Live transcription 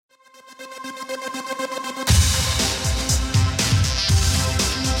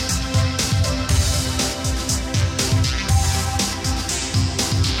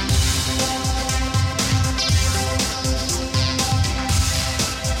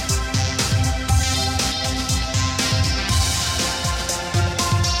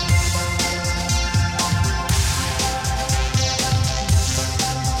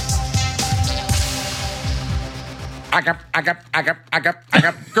I got,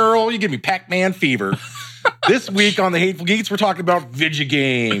 girl, you give me Pac-Man fever. This week on the Hateful Geeks, we're talking about video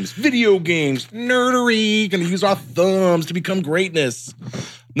games, nerdery, gonna use our thumbs to become greatness.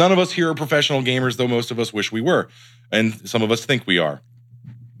 None of us here are professional gamers, though most of us wish we were. And some of us think we are.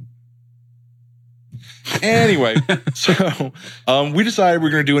 Anyway, so we decided we're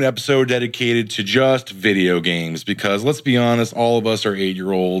going to do an episode dedicated to just video games because, let's be honest, all of us are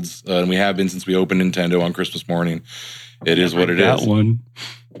 8-year-olds, and we have been since we opened Nintendo on Christmas morning. It is what it is. That one.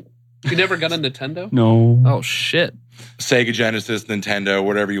 You never got a Nintendo? No. Oh, shit. Sega Genesis, Nintendo,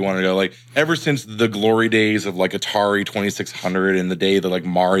 whatever you want to go. Like, ever since the glory days of like Atari 2600 and the day that like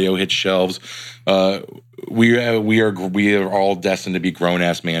Mario hit shelves, we are all destined to be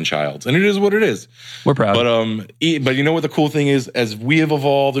grown-ass man-childs. And it is what it is. We're proud. But you know what the cool thing is? As we have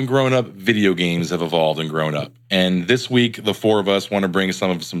evolved and grown up, video games have evolved and grown up. And this week, the four of us want to bring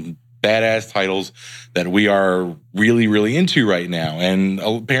some badass titles that we are really, really into right now. And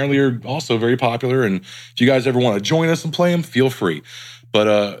apparently are also very popular. And if you guys ever want to join us and play them, feel free.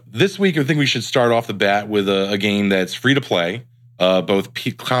 But this week, I think we should start off the bat with a game that's free to play. Both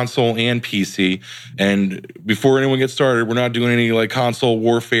console and PC. And before anyone gets started, we're not doing any like console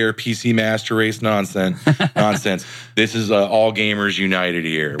warfare, PC master race nonsense. This is all gamers united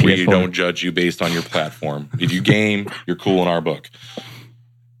here. We don't judge you based on your platform. If you game, you're cool in our book.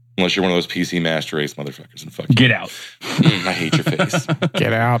 Unless you're one of those PC master race motherfuckers. And fuck you. Get out. I hate your face.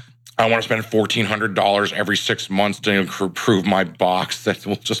 Get out. I want to spend $1,400 every 6 months to improve my box that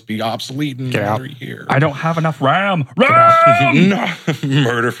will just be obsolete in another year. I don't have enough RAM. RAM! No,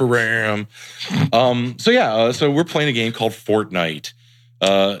 murder for RAM. So we're playing a game called Fortnite.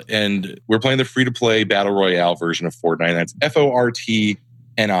 And we're playing the free-to-play Battle Royale version of Fortnite. That's Fortnite.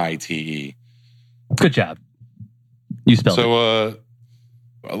 Good job. You spelled it. So,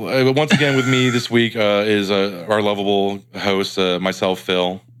 once again with me this week is our lovable host, myself,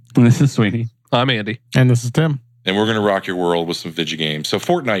 Phil. And this is Sweeney. I'm Andy. And this is Tim. And we're going to rock your world with some video games. So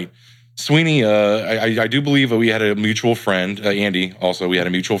Fortnite. Sweeney, I do believe that we had a mutual friend, Andy, also. We had a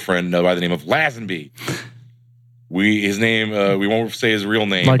mutual friend by the name of Lazenby. We won't say his real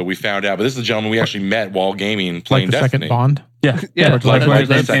name, but we found out. But this is a gentleman we actually met while gaming, playing like the Destiny. Second Bond? Yeah. That's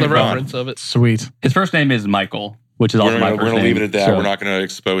the reference of it. Sweet. His first name is Michael, which is also my first name. We're going to leave it at that. So. We're not going to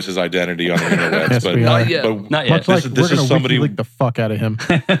expose his identity on the internet. Yes, not yet. Not yet. Much like this is somebody WikiLeaks the fuck out of him.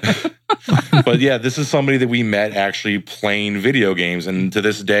 But yeah, this is somebody that we met actually playing video games, and to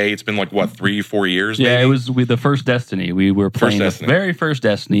this day, it's been like what 3-4 years. Yeah, maybe? it was the first Destiny. We were playing the very first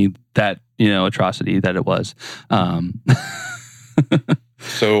Destiny. That atrocity that it was.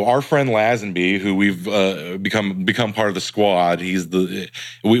 So our friend Lazenby, who we've become part of the squad,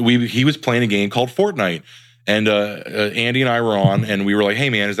 he was playing a game called Fortnite. And Andy and I were on, and we were like, hey,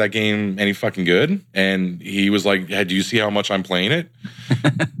 man, is that game any fucking good? And he was like, hey, do you see how much I'm playing it?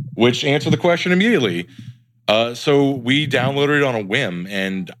 Which answered the question immediately. So we downloaded it on a whim,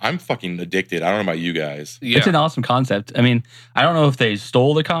 and I'm fucking addicted. I don't know about you guys. Yeah. It's an awesome concept. I mean, I don't know if they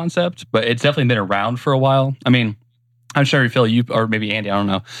stole the concept, but it's definitely been around for a while. I mean, I'm sure, Phil, you, or maybe Andy, I don't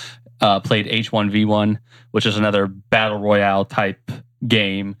know, played H1V1, which is another battle royale type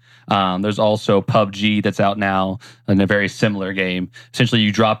game. There's also PUBG that's out now, and a very similar game. Essentially,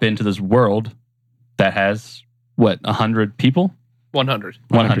 you drop into this world that has, 100 people? 100.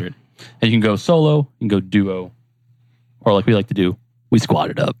 100. And you can go solo, you can go duo, or like we like to do, we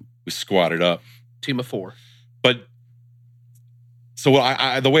squad it up. Team of 4. But so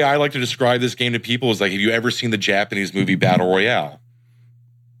the way I like to describe this game to people is like, have you ever seen the Japanese movie Battle Royale?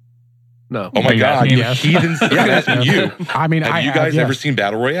 No. Oh my God, you heathens. Yeah, that's you. I mean, have you guys ever seen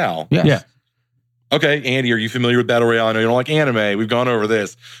Battle Royale? Yes. Yeah. Okay, Andy, are you familiar with Battle Royale? I know you don't like anime. We've gone over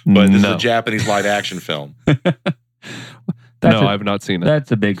this. But this is a Japanese live action film. I've not seen it.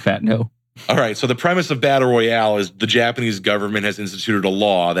 That's a big fat no. All right, so the premise of Battle Royale is the Japanese government has instituted a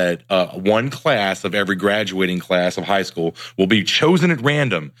law that one class of every graduating class of high school will be chosen at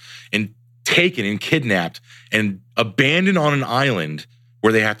random and taken and kidnapped and abandoned on an island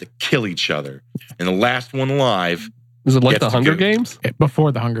where they have to kill each other. And the last one alive... Is it like the Hunger Games?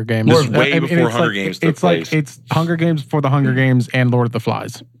 Before the Hunger Games. This is way before Hunger Games took place. It's Hunger Games for the Hunger Games and Lord of the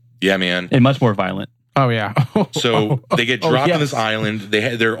Flies. Yeah, man. And much more violent. Oh, yeah. So they get dropped on this island. They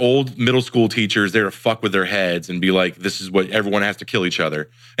had their old middle school teachers there to fuck with their heads and be like, this is what everyone has to kill each other.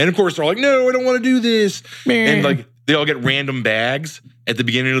 And of course, they're like, no, I don't want to do this. Man. And like they all get random bags at the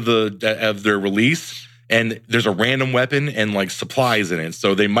beginning of their release. And there's a random weapon and like supplies in it.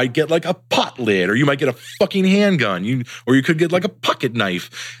 So they might get like a pot lid, or you might get a fucking handgun, or you could get like a pocket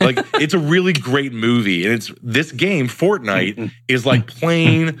knife. Like it's a really great movie. And it's this game, Fortnite, is like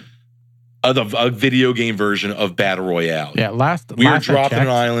playing A video game version of Battle Royale. Yeah, we are dropped on an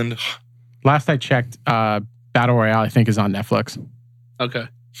island. Last I checked, Battle Royale I think is on Netflix. Okay.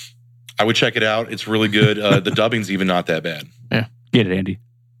 I would check it out. It's really good. The dubbing's even not that bad. Yeah. Get it, Andy.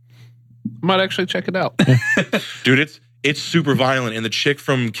 Might actually check it out. Dude, it's super violent. And the chick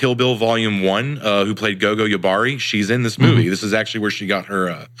from Kill Bill Volume 1, who played Gogo Yubari, she's in this movie. This is actually where she got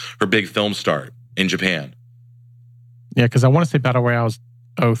her big film start in Japan. Yeah, because I want to say Battle Royale is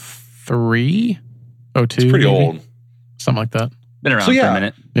 03, 02. It's pretty old. Something like that. Been around for a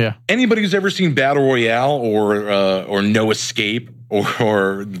minute. Yeah. Anybody who's ever seen Battle Royale or No Escape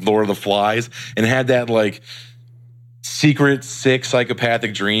or Lord of the Flies and had that like secret, sick,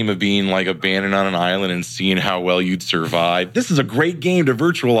 psychopathic dream of being like abandoned on an island and seeing how well you'd survive. This is a great game to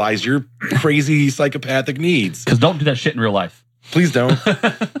virtualize your crazy psychopathic needs. Because don't do that shit in real life. Please don't.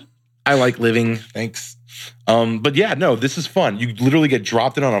 I like living. Thanks. But yeah, no, this is fun. You literally get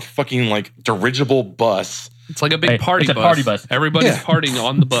dropped in on a fucking like dirigible bus. It's like a big party bus. It's a party bus. Everybody's partying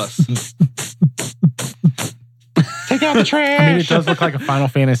on the bus. Take out the trash. I mean, it does look like a Final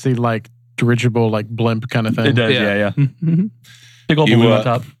Fantasy like dirigible like blimp kind of thing. It does, yeah. Big old balloon on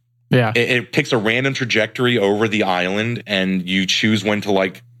top. Yeah. It picks a random trajectory over the island and you choose when to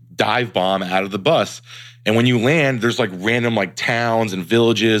like dive bomb out of the bus. And when you land, there's like random like towns and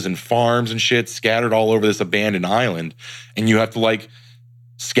villages and farms and shit scattered all over this abandoned island. And you have to like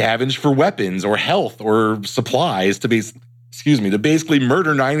scavenge for weapons or health or supplies to basically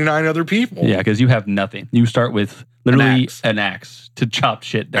murder 99 other people. Yeah, because you have nothing. You start with literally an axe to chop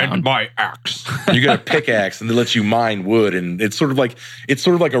shit down. And my axe. You got a pickaxe and it lets you mine wood, and it's sort of like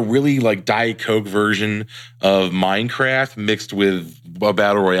a really like Diet Coke version of Minecraft mixed with a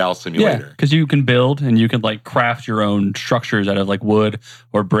battle royale simulator. Yeah, because you can build and you can like craft your own structures out of like wood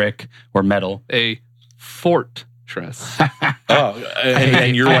or brick or metal. A fortress.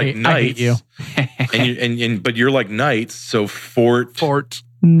 And you're like knights. But you're like knights, so fort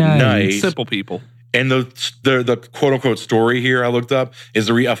nice. Simple people. And the quote unquote story here I looked up is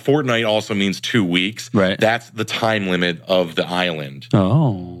a fortnight also means 2 weeks. Right. That's the time limit of the island.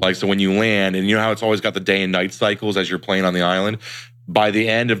 Oh. Like, so when you land, and you know how it's always got the day and night cycles as you're playing on the island? By the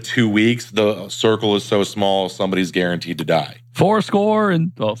end of 2 weeks, the circle is so small, somebody's guaranteed to die. 4 score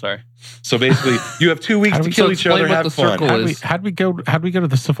and sorry. So basically, you have 2 weeks to kill each other, have fun. How'd we go to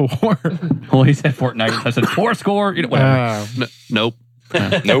the Civil War? Well, he said Fortnite. I said 4 score. Whatever. Nope.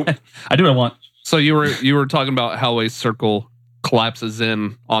 Nope. I do what I want. So you were talking about how a circle collapses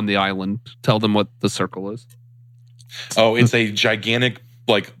in on the island. Tell them what the circle is. Oh, it's a gigantic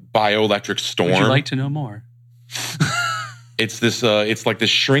like bioelectric storm. Would you like to know more? It's this. It's like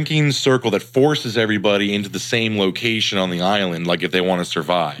this shrinking circle that forces everybody into the same location on the island. Like if they want to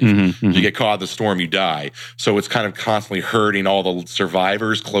survive, you get caught in the storm, you die. So it's kind of constantly herding all the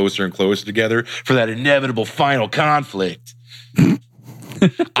survivors closer and closer together for that inevitable final conflict.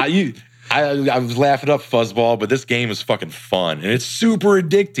 I was laughing up Fuzzball, but this game is fucking fun and it's super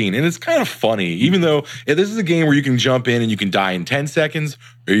addicting and it's kind of funny. Even though this is a game where you can jump in and you can die in 10 seconds,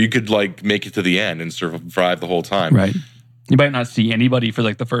 or you could like make it to the end and survive the whole time. Right. You might not see anybody for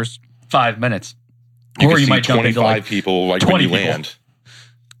like the first 5 minutes, or you might jump into like people like 20 when you land.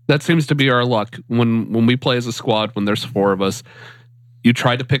 That seems to be our luck when we play as a squad. When there's 4 of us, you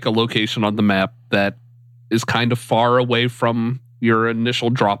try to pick a location on the map that is kind of far away from your initial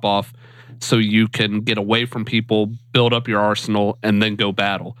drop off, so you can get away from people, build up your arsenal, and then go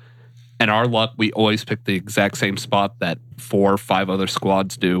battle. And our luck, we always pick the exact same spot that 4 or 5 other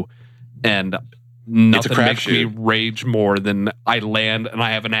squads do. And nothing makes me rage more than I land and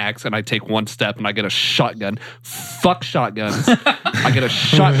I have an axe and I take 1 step and I get a shotgun. Fuck shotguns. I get a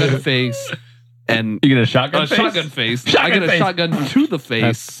shotgun face. And you get a shotgun face? Shotgun face. I get a shotgun to the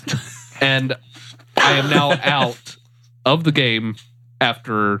face. And I am now out of the game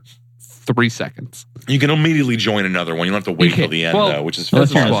after 3 seconds. You can immediately join another one. You don't have to wait till the end, though, which is fun.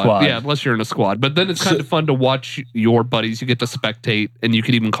 Yeah, unless you're in a squad. But then it's kind of fun to watch your buddies. You get to spectate, and you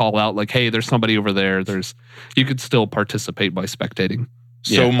can even call out, like, hey, there's somebody over there. You could still participate by spectating.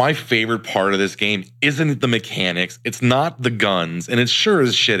 So my favorite part of this game isn't the mechanics. It's not the guns, and it sure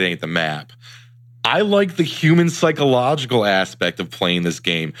as shit ain't the map. I like the human psychological aspect of playing this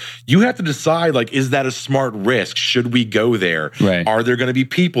game. You have to decide, like, is that a smart risk? Should we go there? Right. Are there going to be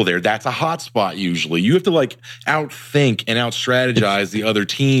people there? That's a hot spot usually. You have to, like, outthink and out-strategize the other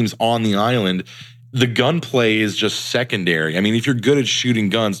teams on the island. The gunplay is just secondary. I mean, if you're good at shooting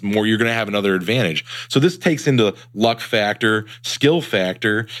guns, you're going to have another advantage. So this takes into luck factor, skill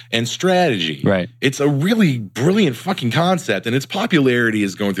factor, and strategy. Right. It's a really brilliant fucking concept, and its popularity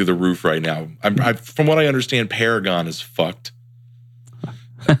is going through the roof right now. From what I understand, Paragon is fucked.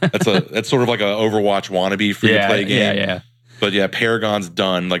 That's sort of like a Overwatch wannabe free to play game. Yeah. But yeah, Paragon's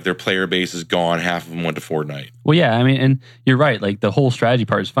done. Like their player base is gone. Half of them went to Fortnite. Well, yeah, I mean, and you're right. Like the whole strategy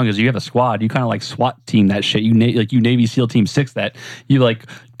part is fun because you have a squad. You kind of like SWAT team that shit. You Navy SEAL Team 6 that. You like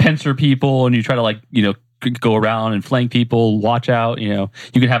pincer people and you try to like go around and flank people. Watch out. You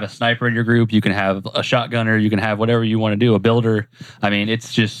can have a sniper in your group. You can have a shotgunner. You can have whatever you want to do. A builder. I mean,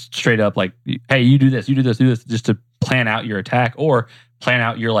 it's just straight up like, hey, you do this, just to plan out your attack or plan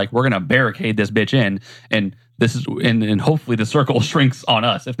out your like we're gonna barricade this bitch in and. This is and hopefully the circle shrinks on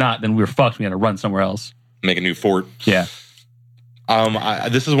us. If not, then we're fucked. We got to run somewhere else. Make a new fort. Yeah.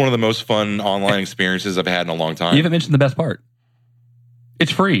 This is one of the most fun online experiences I've had in a long time. You haven't mentioned the best part.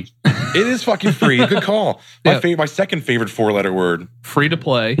 It's free. It is fucking free. Good call. My second favorite 4-letter word. Free to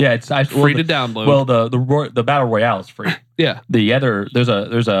play. Yeah, it's free to download. Well, the battle royale is free. Yeah. The other there's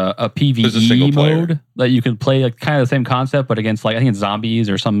a PvE There's a single mode that you can play like kind of the same concept, but against like I think it's zombies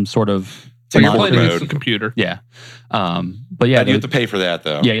or some sort of. So you're playing mode. against the computer. Yeah. But yeah. You have to pay for that,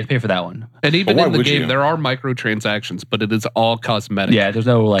 though. Yeah, you have to pay for that one. And even in the game, there are microtransactions, but it is all cosmetic. Yeah, there's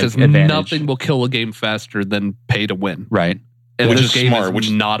no like advantage. Because nothing will kill a game faster than pay to win. Right. And which this is game smart. is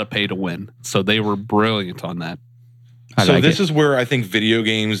not a pay to win. So they were brilliant on that. So this is where I think video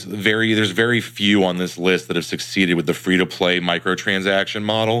games, there's very few on this list that have succeeded with the free-to-play microtransaction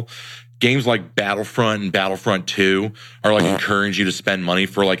model. Games like Battlefront and Battlefront 2 are like encourage you to spend money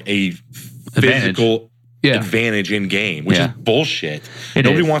for like a physical advantage in game, which is bullshit.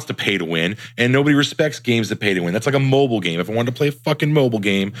 Nobody wants to pay to win, and nobody respects games that pay to win. That's like a mobile game. If I wanted to play a fucking mobile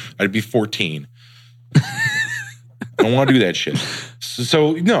game, I'd be 14. I don't want to do that shit.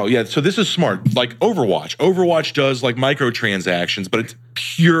 So this is smart. Like Overwatch. Overwatch does like microtransactions, but it's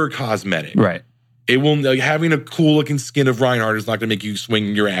pure cosmetic. Right. It will having a cool looking skin of Reinhardt is not going to make you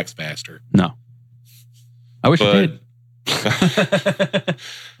swing your axe faster. No. I wish it did.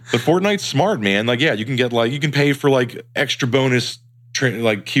 But Fortnite's smart, man. Like, yeah, you can pay for like extra bonus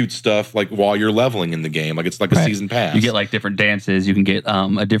like cute stuff like while you're leveling in the game. Like it's like a season pass. You get like different dances. You can get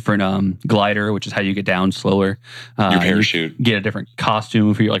a different glider, which is how you get down slower. Your parachute. You get a different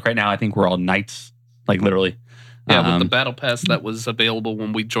costume for you. Like right now, I think we're all knights. Like literally. Yeah, with the battle pass that was available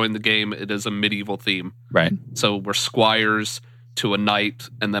when we joined the game, it is a medieval theme. Right. So we're squires to a knight,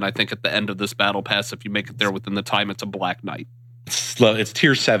 and then I think at the end of this battle pass, if you make it there within the time, it's a black knight. It's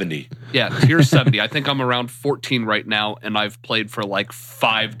tier 70. Yeah, tier 70. I think I'm around 14 right now, and I've played for like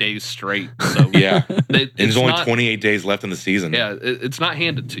 5 days straight. So yeah, and there's only 28 days left in the season. Yeah, it's not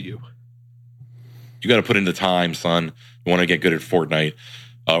handed to you. You got to put in the time, son. You want to get good at Fortnite,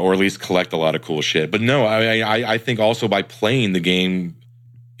 or at least collect a lot of cool shit. But no, I think also by playing the game,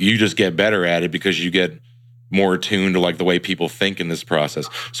 you just get better at it because you get more attuned to like the way people think in this process.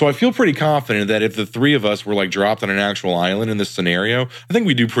 So I feel pretty confident that if the three of us were like dropped on an actual island in this scenario, I think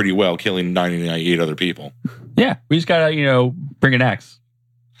we do pretty well killing 98 other people. Yeah, we just gotta bring an axe,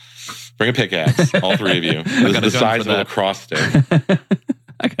 bring a pickaxe, all three of you. The size of a lacrosse stick.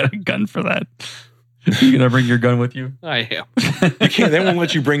 I got a gun for that. You gonna bring your gun with you? I am. You can't. They won't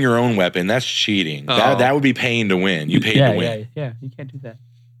let you bring your own weapon. That's cheating. Oh. That would be paying to win. You paid to win. Yeah. You can't do that.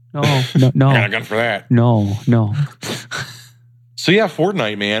 No. I got a gun for that. No. So yeah,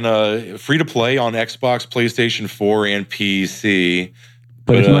 Fortnite, man, free to play on Xbox, PlayStation 4, and PC.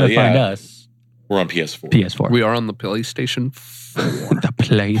 But if you want to find us, we're on PS4. PS4. We are on the PlayStation 4. The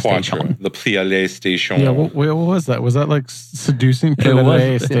PlayStation. The PlayStation. Yeah, what was that? Was that like seducing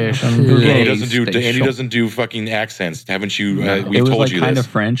PlayStation? Andy doesn't do fucking accents. Haven't you? No. We've told like you kind this.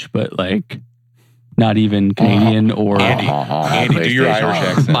 of French, but like not even Canadian or Andy, do your Irish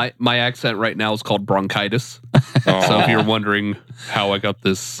accent. My accent right now is called bronchitis. So if you're wondering how I got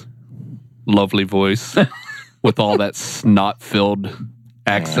this lovely voice with all that snot-filled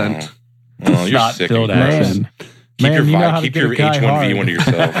accent. Oh, you're sick. Snot-filled accent. Keep your H1V1 to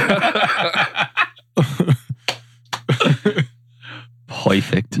yourself.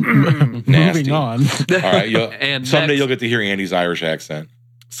 Perfect. Moving on. All right. And someday you'll get to hear Andy's Irish accent.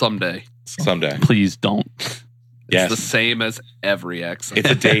 Someday. Please don't. Yes. It's the same as every accent. It's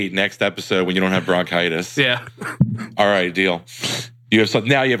a date next episode when you don't have bronchitis. Yeah. All right, deal.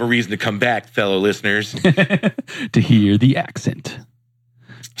 Now you have a reason to come back, fellow listeners. To hear the accent.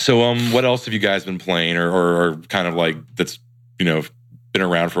 So, what else have you guys been playing, or kind of like that's been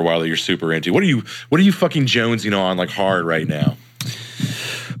around for a while that you're super into? What are you fucking jonesing on like hard right now?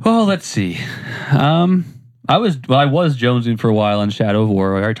 Well, let's see. I was jonesing for a while on Shadow of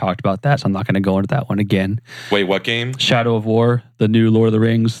War. I already talked about that, so I'm not going to go into that one again. Wait, what game? Shadow of War, the new Lord of the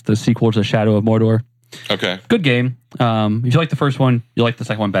Rings, the sequel to Shadow of Mordor. Okay. Good game. If you like the first one, you like the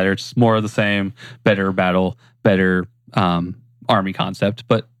second one better. It's more of the same, better battle, better army concept,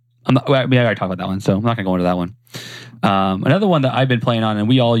 but I already talked about that one, so I'm not going to go into that one. Another one that I've been playing on, and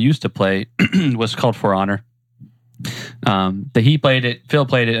we all used to play, was called For Honor. He played it, Phil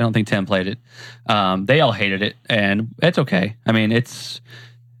played it, I don't think Tim played it. They all hated it, and it's okay. I mean, it's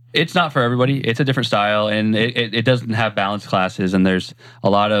not for everybody. It's a different style, and it doesn't have balanced classes, and there's a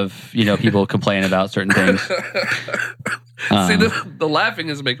lot of people complain about certain things. See, the laughing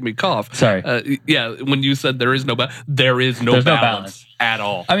is making me cough. Sorry. Yeah, when you said there is no balance at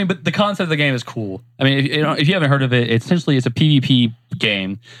all. I mean, but the concept of the game is cool. I mean, if you haven't heard of it, it's a PvP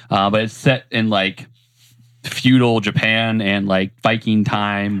game, but it's set in like feudal Japan and like Viking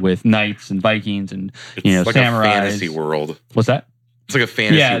time with knights and Vikings and it's like samurais. A fantasy world. What's that? It's like a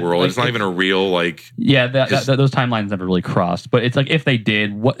fantasy world. Like, it's not even a real like. Yeah, those timelines never really crossed. But it's like if they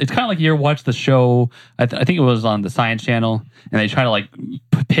did, it's kind of like you ever watch the show. I think it was on the Science Channel, and they try to like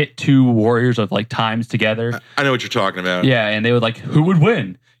pit two warriors of like times together. I know what you're talking about. Yeah, and they would like who would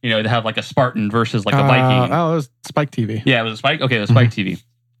win? They have like a Spartan versus like a Viking. Oh, it was Spike TV. Yeah, it was a Spike. Okay, it was Spike TV.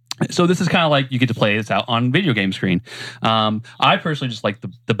 So this is kind of like you get to play this out on video game screen. I personally just like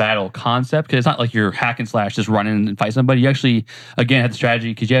the battle concept because it's not like you're hack and slash, just run in and fight somebody. You actually, again, have the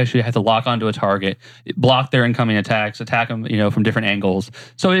strategy because you actually have to lock onto a target, block their incoming attacks, attack them, from different angles.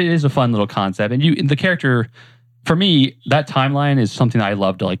 So it is a fun little concept. And the character, for me, that timeline is something I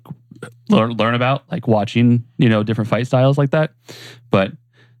love to like learn about, like watching, different fight styles like that. But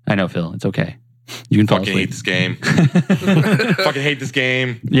I know, Phil, it's okay. You can fucking hate this game. Fucking hate this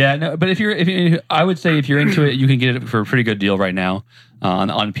game. Yeah, no, but I would say if you're into it, you can get it for a pretty good deal right now on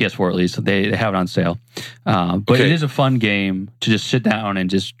PS4 at least. They have it on sale. But It is a fun game to just sit down and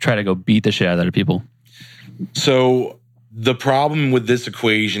just try to go beat the shit out of other people. So the problem with this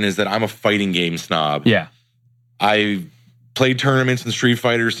equation is that I'm a fighting game snob. Yeah, I played tournaments in Street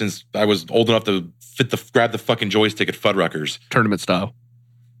Fighter since I was old enough to grab the fucking joystick at Fuddruckers. Tournament style.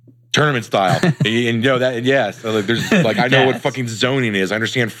 And that, yes. So like, there's like, I know what fucking zoning is. I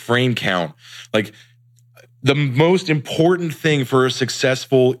understand frame count. Like, the most important thing for a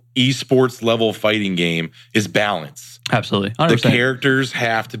successful esports level fighting game is balance. Absolutely. 100%. The characters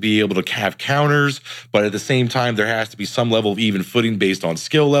have to be able to have counters, but at the same time, there has to be some level of even footing based on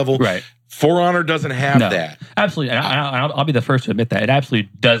skill level. Right. For Honor doesn't have that. Absolutely. And I'll be the first to admit that. It absolutely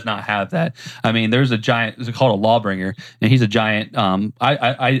does not have that. I mean, there's a giant, it's called a Lawbringer, and he's a giant,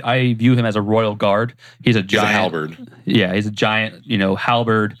 I view him as a royal guard. He's a giant. He's a halberd. Yeah, he's a giant,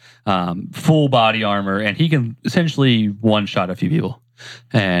 halberd, full body armor, and he can essentially one-shot a few people.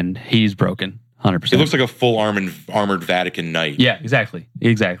 And he's broken. 100%. It looks like a full armored Vatican knight. Yeah, exactly.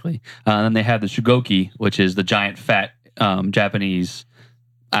 And then they have the Shugoki, which is the giant fat Japanese.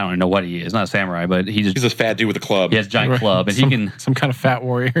 I don't know what he is. Not a samurai, but he's a fat dude with a club. He has a giant club, and he can some kind of fat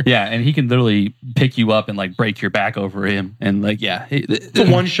warrior. Yeah, and he can literally pick you up and like break your back over him, and like it's a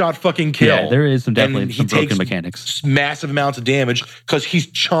one-shot fucking kill. Yeah, there is definitely some broken mechanics, massive amounts of damage because he's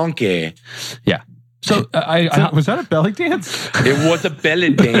chunky. Yeah. So was that a belly dance? It was a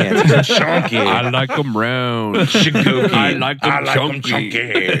belly dance. He's chunky. I like him round. Shugoki. I like him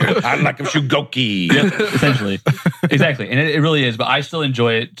chunky. I like him Shugoki. Yep, essentially. Exactly. And it really is, but I still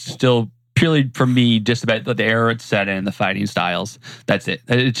enjoy it still purely for me, just about the era it's set in and the fighting styles. That's it.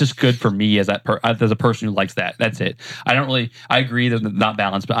 It's just good for me as a person who likes that. That's it. I agree that it's not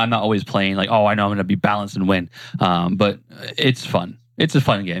balanced, but I'm not always playing like, oh, I know I'm going to be balanced and win. But it's fun. It's a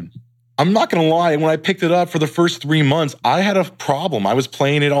fun game. I'm not going to lie. When I picked it up for the first 3 months, I had a problem. I was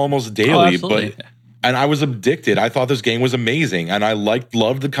playing it almost daily, and I was addicted. I thought this game was amazing, and I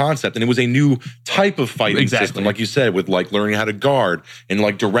loved the concept. And it was a new type of fighting system, like you said, with like learning how to guard and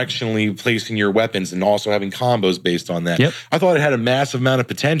like directionally placing your weapons, and also having combos based on that. Yep. I thought it had a massive amount of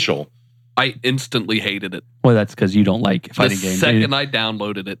potential. I instantly hated it. Well, that's because you don't like fighting games. The second I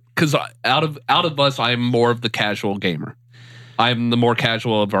downloaded it, because out of us, I am more of the casual gamer. I'm the more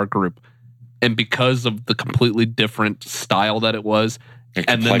casual of our group. And because of the completely different style that it was,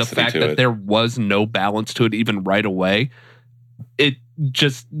 and then the fact that there was no balance to it even right away, it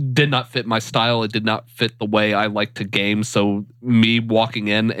just did not fit my style. It did not fit the way I like to game. So me walking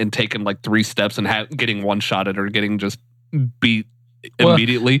in and taking like 3 steps and getting one-shotted or getting just beat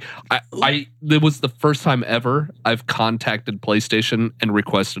immediately. It was the first time ever I've contacted PlayStation and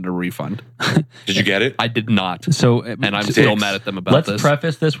requested a refund. Did you get it? I did not. So, and I'm still mad at them about this. Let's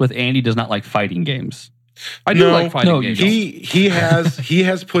preface this with Andy does not like fighting games. I do like fighting games. He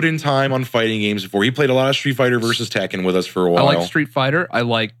has put in time on fighting games before. He played a lot of Street Fighter versus Tekken with us for a while. I like Street Fighter. I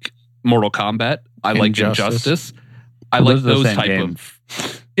like Mortal Kombat. I like Injustice. I like those type of.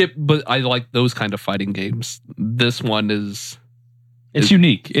 But I like those kind of fighting games. This one is. It's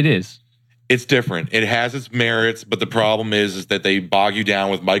unique. It is. It's different. It has its merits, but the problem is that they bog you down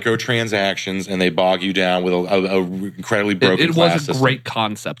with microtransactions and they bog you down with a incredibly broken It class was a system. great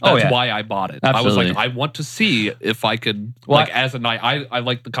concept. Oh, That's yeah. why I bought it. Absolutely. I was like, I want to see if I could, Well, as a knight, I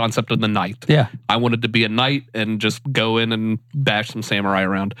like the concept of the knight. Yeah. I wanted to be a knight and just go in and bash some samurai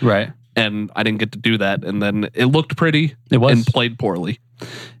around. Right. And I didn't get to do that. And then it looked pretty It was. and played poorly.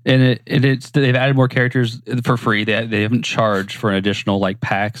 And they've added more characters for free. They haven't charged for an additional like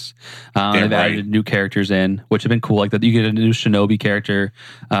packs. They've added new characters in, which have been cool. Like that, you get a new shinobi character,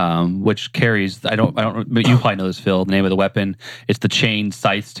 which carries. I don't. But you probably know this, Phil. The name of the weapon. It's the chain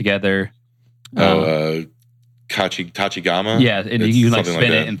scythes together. Tachigama? Yeah, and you can like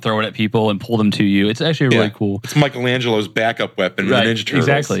spin it and throw it at people and pull them to you. It's actually really cool. It's Michelangelo's backup weapon in the Ninja Turtles.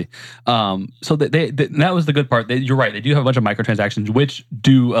 Exactly. So that was the good part. You're right. They do have a bunch of microtransactions, which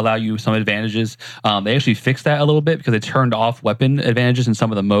do allow you some advantages. They actually fixed that a little bit because they turned off weapon advantages in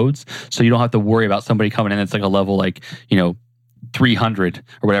some of the modes, so you don't have to worry about somebody coming in that's like a level 300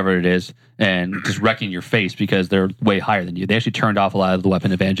 or whatever it is and just wrecking your face because they're way higher than you. They actually turned off a lot of the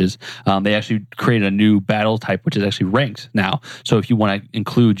weapon advantages. They actually created a new battle type, which is actually ranked now. So if you want to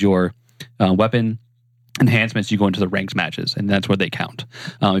include your weapon enhancements, you go into the ranked matches, and that's where they count.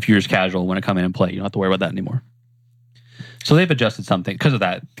 If you're just casual, want to come in and play, you don't have to worry about that anymore. So they've adjusted something because of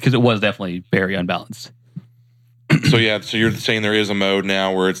that, because it was definitely very unbalanced. So you're saying there is a mode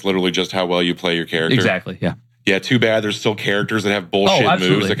now where it's literally just how well you play your character? Exactly, yeah. Yeah, too bad there's still characters that have bullshit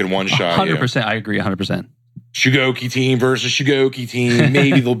moves that can one-shot 100%, I agree 100%. Shugoki team versus Shugoki team.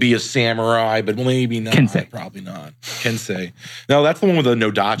 Maybe there'll be a samurai, but maybe not. Kensei. Probably not. Kensei. No, that's the one with the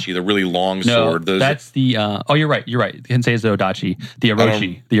Nodachi, the really long sword. That's the... you're right. Kensei is the Odachi. The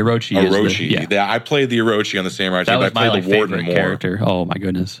Orochi. The Orochi is Orochi. the... I played the Orochi on the samurai team, That but I was played the warden favorite more. character. Oh, my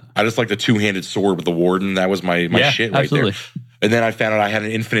goodness. I just like the two-handed sword with the warden. That was my shit right absolutely. there. And then I found out I had an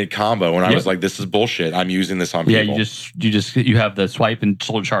infinite combo, and I was like, "This is bullshit. I'm using this on people." Yeah, you have the swipe and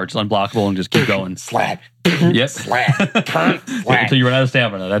soul charge unblockable, and just keep going. Slap. Yep. Slap. Slap. Until you run out of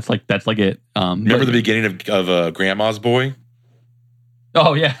stamina. That's like it. Remember the beginning of Grandma's Boy?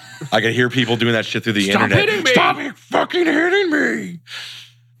 Oh yeah. I could hear people doing that shit through the internet. Hitting me. Stop fucking hitting me!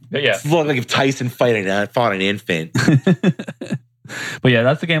 Yeah. It looked like if Tyson fought an infant. But yeah,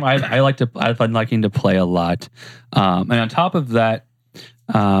 that's the game I've been liking to play a lot. And on top of that,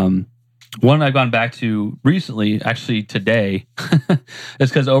 one I've gone back to recently, actually today, is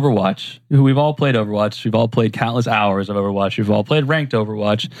because Overwatch. We've all played Overwatch. We've all played countless hours of Overwatch. We've all played ranked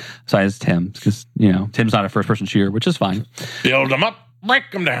Overwatch, besides Tim, because Tim's not a first-person shooter, which is fine. Build them up,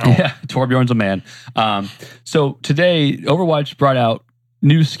 break them down. Yeah, Torbjorn's a man. So today, Overwatch brought out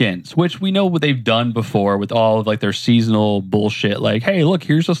new skins, which we know what they've done before with all of like their seasonal bullshit. Like, hey, look,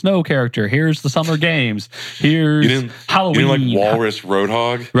 here's a snow character. Here's the summer games. Here's Halloween. You didn't like Walrus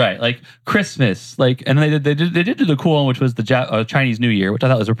Roadhog? Right, like Christmas. Like, and they did do the cool one, which was the Chinese New Year, which I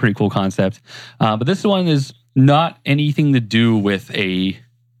thought was a pretty cool concept. But this one is not anything to do with a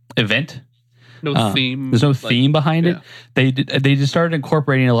event. No theme. There's no theme behind it. They just started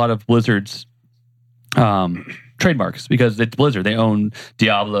incorporating a lot of Blizzard's trademarks, because it's Blizzard. They own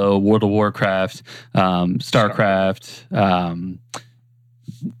Diablo, World of Warcraft, StarCraft,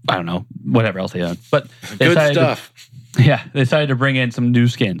 I don't know, whatever else they own. But they good stuff. They decided to bring in some new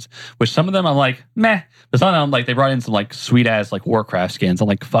skins, which some of them I'm like, meh. But some of them, like, they brought in some like sweet ass like Warcraft skins. I'm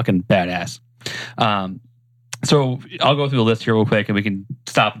like, fucking badass. So I'll go through the list here real quick and we can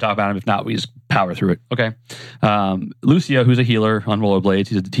stop and talk about them. If not, we just power through it. Okay. Lucia, who's a healer on rollerblades.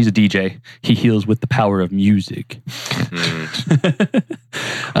 He's a DJ. He heals with the power of music.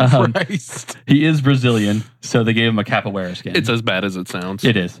 Christ. He is Brazilian, so they gave him a capoeira skin. It's as bad as it sounds.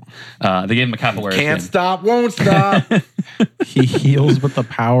 It is. They gave him a capoeira skin. Can't stop, won't stop. He heals with the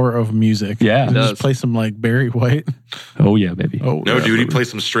power of music. Yeah. And just play some like Barry White. Oh, yeah, baby. Oh, No, yeah, dude, he baby. plays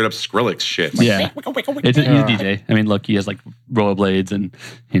some straight up Skrillex shit. Yeah. He's a DJ. I mean, look, he has like rollerblades and,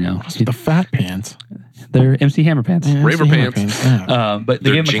 The fat pants. they're MC Hammer pants. Yeah, Raver Hammer pants. Yeah. But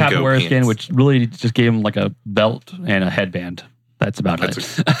they They're gave him a Jinko capoeira skin, pants. which really just gave him like a belt and a headband. That's about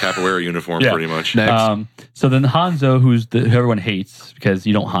That's it. a capoeira uniform, Yeah. pretty much. Next. So then Hanzo, who everyone hates because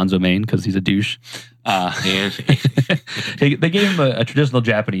you don't Hanzo main because he's a douche. And They gave him a traditional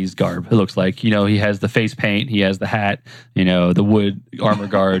Japanese garb. It looks like, he has the face paint, he has the hat, the wood armor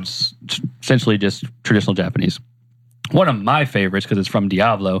guards, essentially just traditional Japanese. One of my favorites, because it's from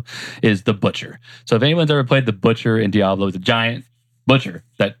Diablo, is the Butcher. So if anyone's ever played the Butcher in Diablo, the giant butcher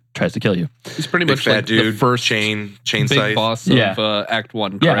that tries to kill you. He's pretty Big much fat like dude, the first chain big scythe. boss Yeah. of Act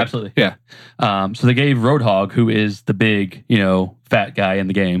 1. Yeah, correct? absolutely. Yeah. So they gave Roadhog, who is the big, fat guy in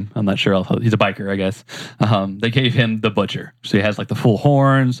the game. I'm not sure. He's a biker, I guess. They gave him the butcher. So he has like the full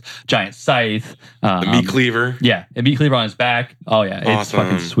horns, giant scythe. The meat cleaver. Yeah, a meat cleaver on his back. Oh, yeah. It's Awesome.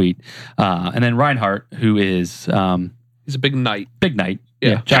 fucking sweet. And then Reinhardt, who is He's a big knight. big knight.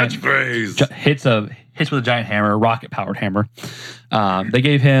 Yeah. Giant, Catchphrase. hits with a giant hammer, rocket-powered hammer. They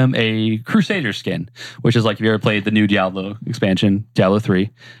gave him a Crusader skin, which is like if you ever played the new Diablo expansion, Diablo 3,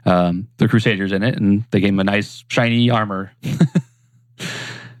 the Crusaders in it, and they gave him a nice shiny armor.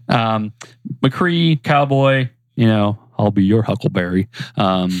 McCree, cowboy, I'll be your Huckleberry.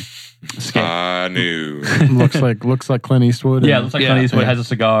 Skin. I knew. looks like Clint Eastwood. Yeah, it looks like Clint Eastwood has a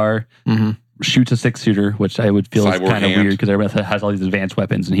cigar. Mm-hmm. Shoots a 6-shooter, which I would feel is Cyborg kind of hand. weird because everybody has all these advanced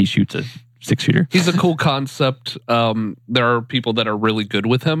weapons and he shoots a 6-shooter. He's a cool concept. There are people that are really good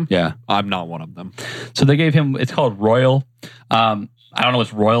with him. Yeah. I'm not one of them. So they gave him, it's called Royal. I don't know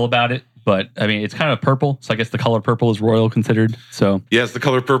what's royal about it, but I mean, it's kind of purple. So I guess the color purple is royal considered. So Yes, the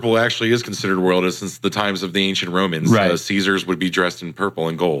color purple actually is considered royal since the times of the ancient Romans. Right. Caesars would be dressed in purple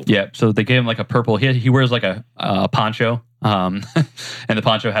and gold. yeah, so they gave him like a purple. He wears like a poncho, and the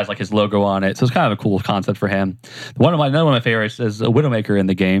poncho has like his logo on it. So it's kind of a cool concept for him. Another one of my favorites is a Widowmaker in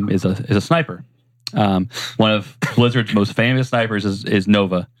the game is a sniper. One of Blizzard's most famous snipers is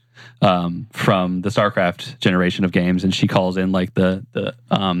Nova. From the StarCraft generation of games, and she calls in like the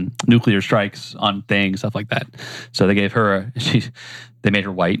nuclear strikes on things, stuff like that. So they gave her they made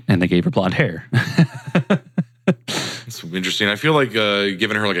her white and they gave her blonde hair. It's interesting. I feel like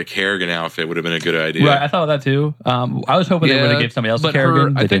giving her like a Kerrigan outfit would have been a good idea. Right, I thought of that too. I was hoping they would have gave somebody else a but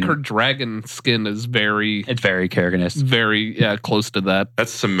Kerrigan. I They think didn't. her dragon skin is very, It's very Kerriganist. very close to that.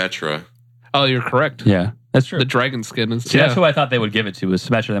 That's Symmetra. Oh, you're correct. Yeah, that's true. The dragon skin is. See, that's who I thought they would give it to. Was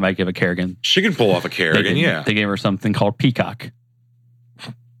Symmetra? They might give a Kerrigan. She can pull off a They Kerrigan, didn't. yeah. They gave her something called Peacock.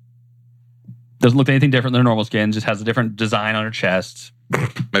 Doesn't look anything different than her normal skin. Just has a different design on her chest.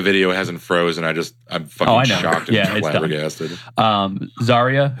 My video hasn't frozen. I'm fucking Oh, I know. shocked and Yeah, it's done. flabbergasted.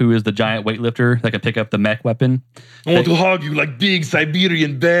 Zarya, who is the giant weightlifter that can pick up the mech weapon. I want to hug you like big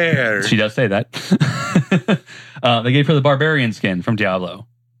Siberian bear. She does say that. They gave her the barbarian skin from Diablo.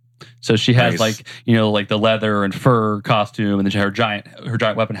 So she has Nice. like the leather and fur costume, and then her giant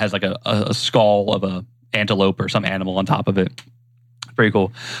weapon has like a skull of a antelope or some animal on top of it. Pretty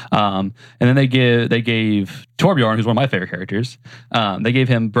cool. And then they gave Torbjorn, who's one of my favorite characters. They gave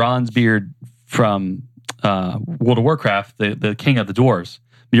him Bronzebeard from World of Warcraft, the king of the dwarves,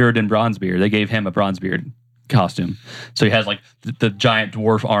 Muradin Bronzebeard. They gave him a Bronzebeard costume. So he has like the giant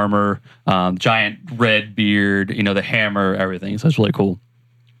dwarf armor, giant red beard, the hammer, everything. So it's really cool.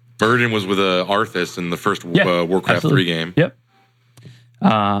 Burden was with Arthas in the first Yeah, Warcraft absolutely. 3 game. Yep.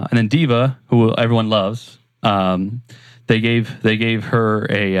 And then Diva, who everyone loves, they gave her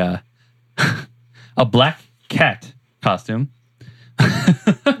a black cat costume.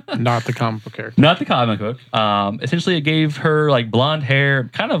 Not the comic book character. Not the comic book. Essentially, it gave her like blonde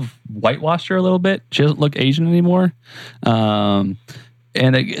hair, kind of whitewashed her a little bit. She doesn't look Asian anymore.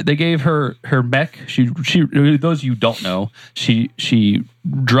 And they gave her mech. She those of you who don't know, she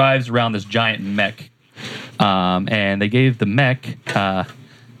drives around this giant mech. And they gave the mech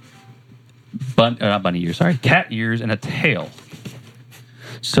not bunny ears, sorry, cat ears and a tail.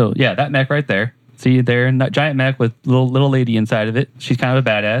 So yeah, that mech right there. See there, that giant mech with little lady inside of it. She's kind of a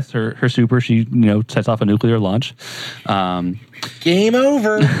badass. Her super, she sets off a nuclear launch. Game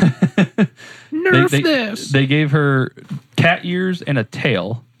over. Nerf this. They gave her cat ears and a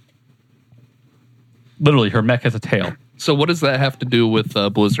tail. Literally, her mech has a tail. So what does that have to do with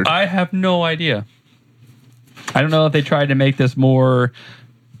Blizzard? I have no idea. I don't know if they tried to make this more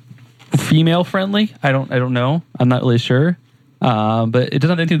female friendly. I don't know. I'm not really sure. But it doesn't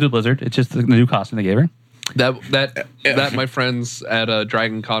have anything to do with Blizzard. It's just the new costume they gave her. That my friends at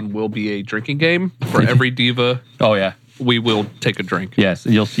Dragon Con will be a drinking game for every diva. Oh yeah. We will take a drink. Yes,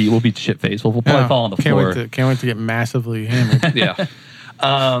 you'll see. We'll be shit faced. We'll probably fall on the floor. Can't wait to get massively hammered. Yeah.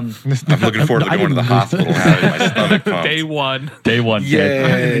 I'm looking forward to going to the hospital and having my stomach pumped. Day one. Day one. Yay.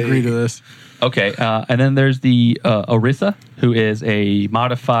 I didn't agree to this. Okay, and then there's the Orisa, who is a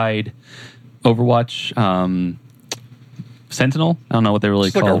modified Overwatch Sentinel. I don't know what they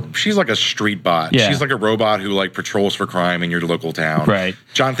really call. She's like a street bot. Yeah. She's like a robot who like patrols for crime in your local town. Right.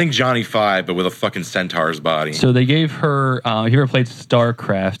 Think Johnny Five, but with a fucking centaur's body. So they gave her. If you ever played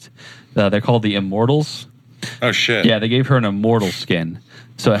StarCraft, they're called the Immortals. Oh shit. Yeah, they gave her an immortal skin.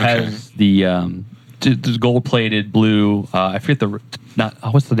 So it has the gold-plated blue. I forget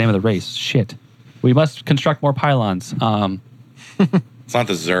what's the name of the race? Shit. We must construct more pylons. It's not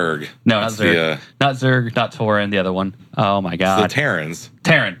the Zerg. No, not It's Zerg. Not Zerg, not Tauren, the other one. Oh my god. It's the Terrans.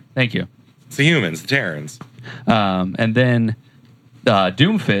 Terran, thank you. It's the humans, the Terrans. And then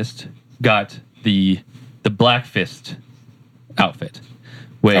Doomfist got the Black Fist outfit.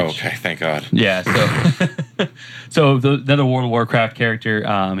 Which, okay, thank God. Yeah, so another World of Warcraft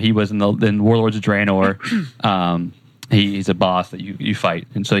character. He was in Warlords of Draenor. He's a boss that you fight,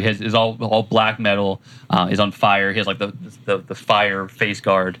 and so is all black metal. Is on fire. He has like the fire face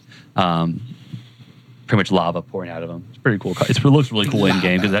guard. Pretty much lava pouring out of him. It's pretty cool. It looks really cool in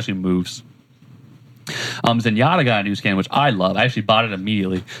game because it actually moves. Zenyatta got a new skin, which I love. I actually bought it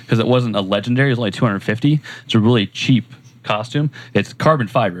immediately because it wasn't a legendary. It was only $250. It's a really cheap costume. It's carbon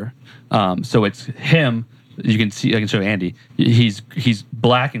fiber. So it's him. You can see. I can show Andy. He's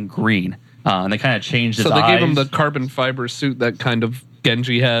black and green. And they kind of changed his eyes. So they gave him the carbon fiber suit that kind of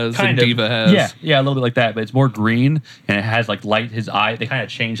Genji has and Diva has. Yeah, a little bit like that, but it's more green and it has like light. His eye. They kind of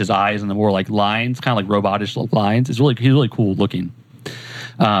changed his eyes and the more like lines, kind of like robotish lines. He's really cool looking.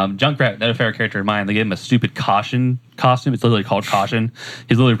 Junkrat, another favorite character of mine. They gave him a stupid caution costume. It's literally called Caution.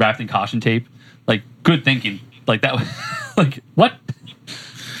 He's literally wrapped in caution tape. Like good thinking. Like that. Like what?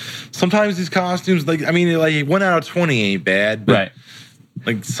 Sometimes these costumes, like 1 out of 20 ain't bad, but right.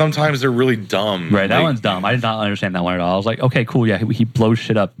 Like sometimes they're really dumb. Right, that one's dumb. I did not understand that one at all. I was like, okay, cool, yeah, he blows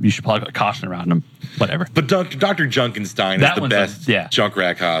shit up. You should probably put caution around him. Whatever. But Dr. Junkenstein is the best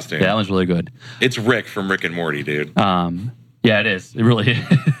Junkrat costume. Yeah, that one's really good. It's Rick from Rick and Morty, dude. Yeah, it is. It really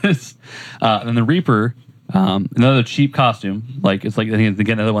is. And the Reaper, another cheap costume. Like it's like I think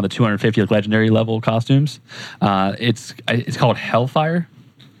again another one of the 250 like legendary level costumes. It's called Hellfire.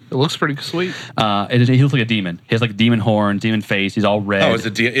 It looks pretty sweet. He looks like a demon. He has like a demon horn, demon face. He's all red. Oh, is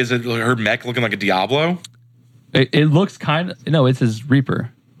it her mech looking like a Diablo? It looks kind of it's his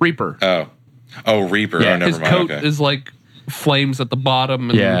Reaper. Reaper. Oh, Reaper. Yeah, oh, never his mind. coat Okay. is like flames at the bottom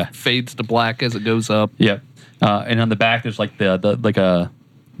and fades to black as it goes up. Yep. And on the back there's like the like a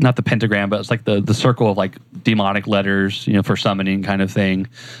not the pentagram, but it's like the circle of like demonic letters, for summoning kind of thing.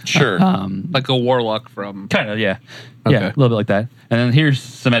 Sure. Like a warlock from kind of, yeah. Okay. Yeah, a little bit like that. And then here's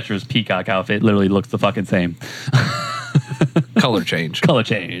Symmetra's peacock outfit. Literally looks the fucking same. color change. Color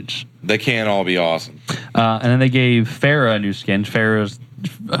change. They can't all be awesome. And then they gave Farah a new skin. Farah's,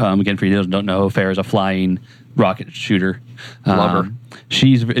 again, for you who don't know, Farah's a flying rocket shooter. Love her.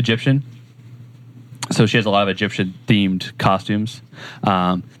 She's Egyptian. So she has a lot of Egyptian-themed costumes.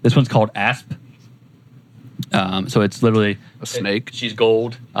 This one's called Asp. So it's literally a snake. She's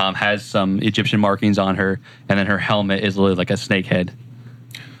gold, has some Egyptian markings on her, and then her helmet is literally like a snake head.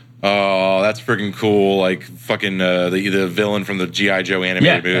 Oh, that's freaking cool! Like fucking the villain from the G.I. Joe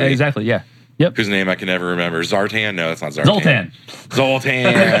animated movie. Yeah, exactly. Yeah. Yep. Whose name I can never remember. Zartan? No, that's not Zartan.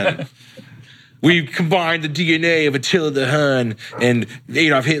 Zoltan. We combined the DNA of Attila the Hun and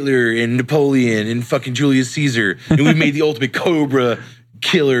Adolf Hitler and Napoleon and fucking Julius Caesar, and we made the ultimate Cobra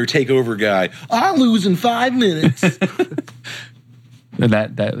killer takeover guy. I'll lose in 5 minutes. And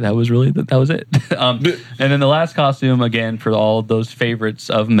that was really that was it. And then the last costume again for all those favorites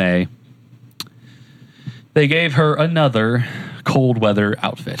of May. They gave her another cold weather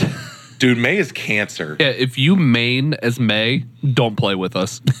outfit. Dude, May is cancer. Yeah, if you main as May, don't play with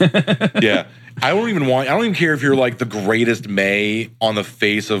us. Yeah. I don't even care if you're like the greatest May on the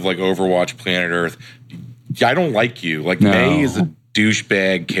face of like Overwatch Planet Earth. I don't like you. Like May is a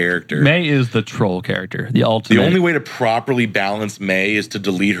douchebag character. May is the troll character, the ultimate. The only way to properly balance May is to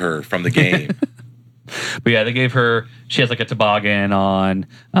delete her from the game. But yeah, they gave her. She has like a toboggan on,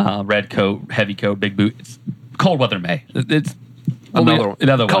 red coat, heavy coat, big boot. It's cold weather May. It's another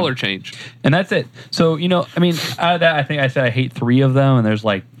one. Color change, and that's it. So I mean, out of that, I think I said I hate 3 of them, and there's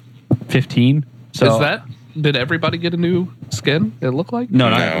like 15. So did everybody get a new skin? It looked like no,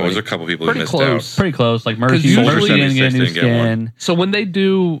 there's a couple people who missed out. Pretty close. Like Mercy didn't get a new skin. So when they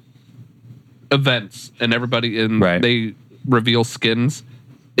do events and everybody they reveal skins,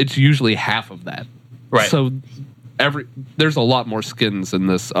 it's usually half of that. Right. So there's a lot more skins in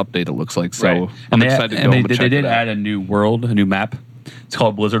this update. It looks like. So I'm excited to go and check they did it out. add a new world, a new map. It's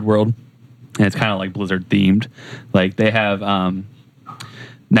called Blizzard World, and it's kind of like Blizzard themed. Like they have you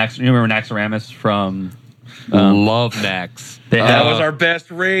remember Naxxramas from? Love Nax. That was our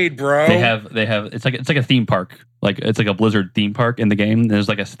best raid, bro. They have. It's like a theme park. Like it's like a Blizzard theme park in the game. There's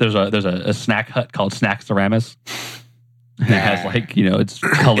a snack hut called Snaxxramas. And it has like it's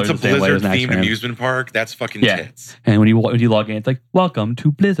colored it's a the same way as Blizzard themed Naxxramas. amusement park. That's fucking tits. And when you log in, it's like welcome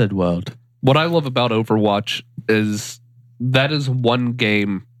to Blizzard World. What I love about Overwatch is that is one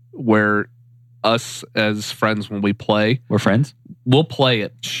game where us as friends, when we play, we're friends. We'll play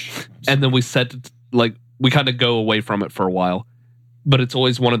it, and then we we kind of go away from it for a while, but it's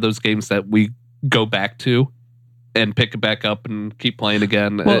always one of those games that we go back to and pick it back up and keep playing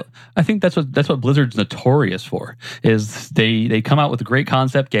again. Well, I think that's what Blizzard's notorious for. Is they come out with a great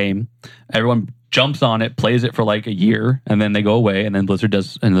concept game, everyone jumps on it, plays it for like a year, and then they go away, and then Blizzard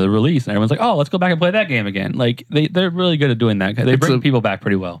does another release, and everyone's like, "Oh, let's go back and play that game again." Like they're really good at doing that. They bring people back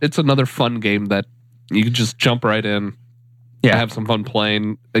pretty well. It's another fun game that you can just jump right in, have some fun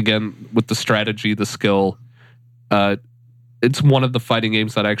playing again with the strategy, the skill. It's one of the fighting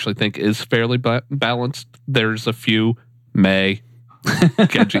games that I actually think is fairly balanced. There's a few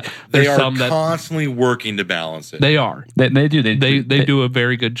Genji. They are some constantly working to balance it. They are. They do. They do a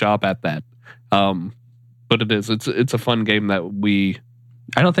very good job at that. But it's a fun game that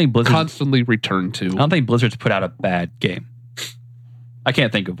I don't think Blizzard constantly return to. I don't think Blizzard's put out a bad game. I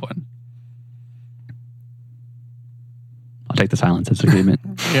can't think of one. I'll take the silence as agreement.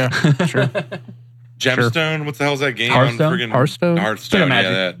 Yeah, sure. Gemstone? Sure. What the hell is that game? Hearthstone? Hearthstone? Like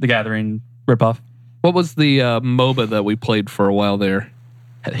Magic, the Gathering ripoff. What was the MOBA that we played for a while there?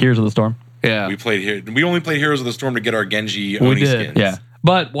 Heroes of the Storm. Yeah. We only played Heroes of the Storm to get our Genji Oni skins. Yeah.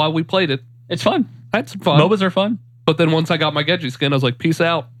 But while we played it, it's fun. I had some fun. MOBAs are fun. But then once I got my Genji skin, I was like, peace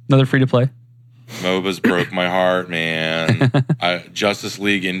out. Another free to play. MOBAs broke my heart, man. Justice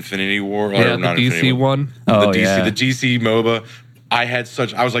League Infinity War. Yeah, the DC one. Oh, the GC MOBA.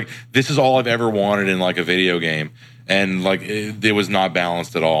 I was like, this is all I've ever wanted in like a video game. And like, it was not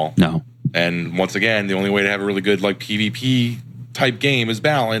balanced at all. No. And once again, the only way to have a really good like PvP type game is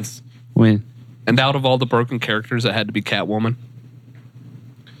balance. And out of all the broken characters, it had to be Catwoman.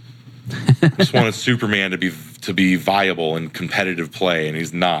 I just wanted Superman to be viable in competitive play, and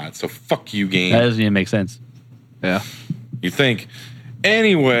he's not. So fuck you, game. That doesn't even make sense. Yeah. You think.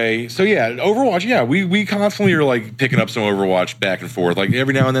 Anyway, so yeah, Overwatch, yeah, we constantly are like picking up some Overwatch back and forth. Like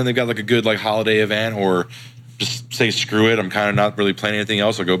every now and then they've got like a good like holiday event, or just say screw it, I'm kind of not really playing anything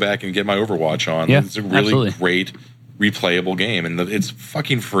else. I'll go back and get my Overwatch on. Yeah, it's a really great replayable game, and it's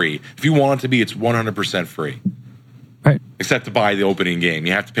fucking free. If you want it to be, it's 100% free. Right. Except to buy the opening game.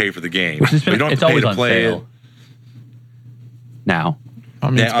 You have to pay for the game. Which is you don't have to pay to play it. Now. I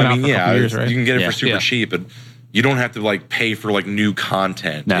mean, it's been out for a couple years, right? You can get it for super cheap, but you don't have to like pay for like new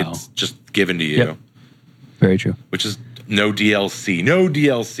content. No. It's just given to you. Yep. Very true. Which is no DLC. No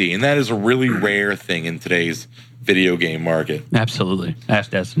DLC. And that is a really rare thing in today's video game market. Absolutely. Ask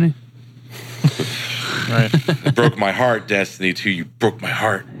Destiny. Right. It broke my heart, Destiny 2. You broke my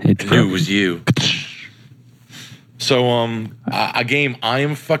heart. I knew it was you. So, a game I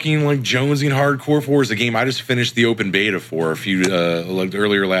am fucking like jonesing hardcore for is a game I just finished the open beta for a few like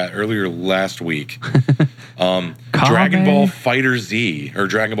earlier last week. Dragon Ball Fighter Z or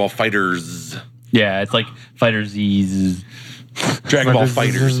Dragon Ball Fighters. Yeah, it's like Fighter Z's. Dragon Ball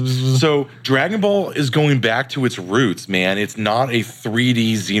Fighters. So Dragon Ball is going back to its roots, man. It's not a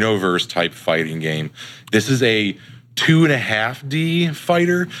 3D Xenoverse type fighting game. This is a 2.5D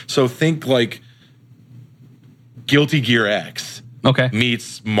fighter. So think like Guilty Gear X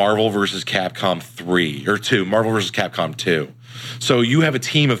meets Marvel vs. Capcom 3 or 2, Marvel vs. Capcom 2. So you have a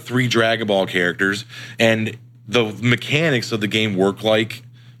team of 3 Dragon Ball characters, and the mechanics of the game work like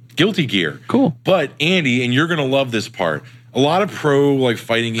Guilty Gear. Cool. But Andy, and you're gonna love this part. A lot of pro like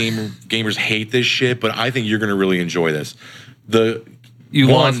fighting gamers hate this shit, but I think you're gonna really enjoy this. You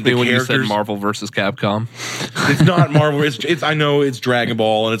lost me when you said Marvel versus Capcom. It's not Marvel. It's I know it's Dragon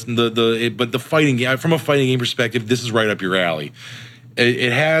Ball, and it's but the fighting game, from a fighting game perspective, this is right up your alley.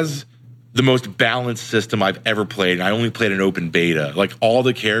 It has the most balanced system I've ever played, and I only played an open beta. Like all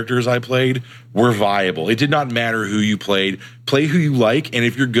the characters I played were viable. It did not matter who you played. Play who you like, and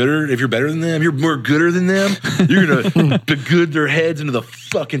if you're better than them, you're more gooder than them. You're gonna good their heads into the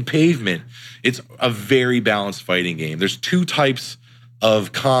fucking pavement. It's a very balanced fighting game. There's 2 types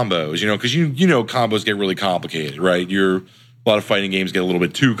of combos, because you know combos get really complicated, right? A lot of fighting games get a little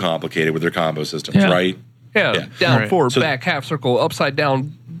bit too complicated with their combo systems, right? Yeah. Down, forward, back, half circle, upside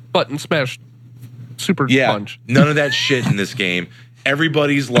down, button smash, super punch. None of that shit in this game.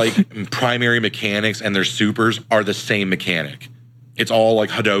 Everybody's like primary mechanics and their supers are the same mechanic. It's all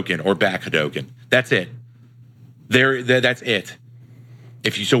like Hadouken or back Hadouken. That's it. That's it.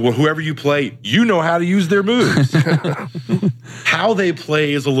 Whoever you play, you know how to use their moves. How they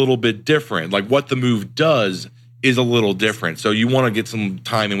play is a little bit different. Like what the move does is a little different. So you want to get some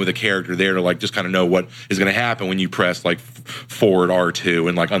time in with a character there to like just kind of know what is going to happen when you press like forward R2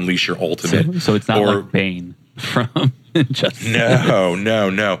 and like unleash your ultimate. So it's not like Bane from just No.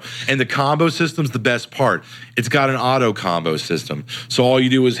 And the combo system's the best part. It's got an auto combo system. So all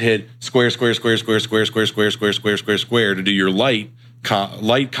you do is hit square to do your light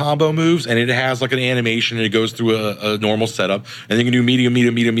light combo moves, and it has like an animation, and it goes through a normal setup, and then you can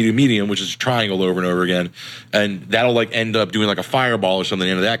do medium, which is triangle over and over again, and that'll like end up doing like a fireball or something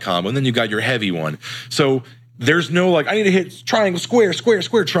into that combo, and then you got your heavy one. So there's no like, I need to hit triangle, square,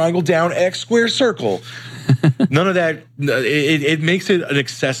 triangle, down, X, square, circle. None of that. It makes it an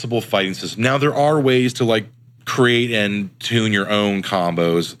accessible fighting system. Now there are ways to like create and tune your own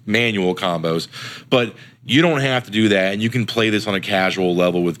combos, manual combos, but you don't have to do that, and you can play this on a casual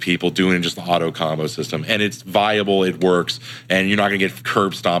level with people doing just the auto combo system, and it's viable, it works, and you're not going to get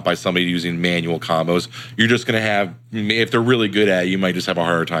curb stomped by somebody using manual combos. You're just going to have, if they're really good at it, you might just have a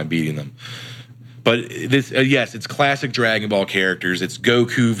harder time beating them. But this, yes, it's classic Dragon Ball characters. It's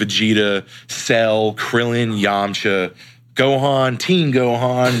Goku, Vegeta, Cell, Krillin, Yamcha, Gohan, Teen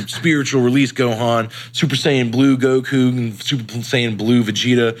Gohan, Spiritual Release Gohan, Super Saiyan Blue Goku, Super Saiyan Blue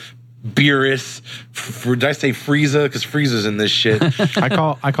Vegeta, Beerus. Did I say Frieza? Because Frieza's in this shit. I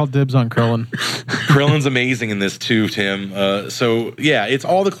call dibs on Krillin. Krillin's amazing in this too, Tim. So yeah, it's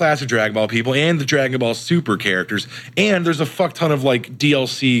all the classic Dragon Ball people and the Dragon Ball Super characters, and there's a fuck ton of like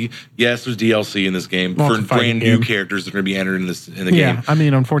DLC. Yes, there's DLC in this game for brand new characters that are going to be entered in the game. Yeah, I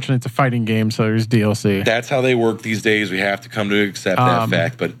mean, unfortunately, it's a fighting game, so there's DLC. That's how they work these days. We have to come to accept that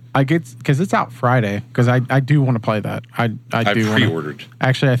fact. But I get, because it's out Friday, because I do want to play that. I do pre-ordered.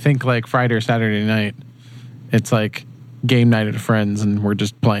 Actually, I think like Friday or Saturday night, it's like game night at friends, and we're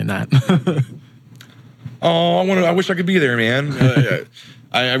just playing that. Oh, I wish I could be there, man.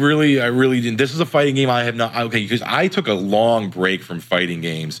 I really didn't. This is a fighting game I have not. Okay, because I took a long break from fighting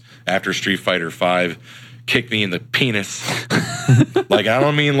games after Street Fighter V kicked me in the penis. Like, I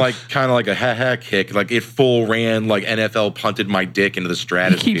don't mean like kind of like a ha-ha kick. Like, it full ran, like NFL punted my dick into the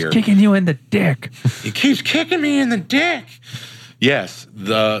stratosphere. He keeps kicking you in the dick. He keeps kicking me in the dick. Yes,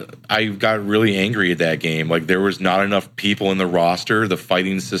 I got really angry at that game. Like, there was not enough people in the roster. The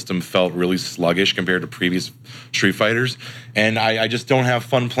fighting system felt really sluggish compared to previous Street Fighters, and I just don't have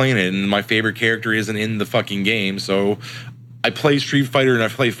fun playing it. And my favorite character isn't in the fucking game, so I play Street Fighter and I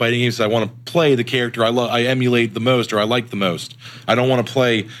play fighting games. So I want to play the character I emulate the most or I like the most. I don't want to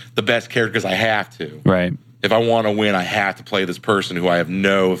play the best character because I have to. Right. If I want to win, I have to play this person who I have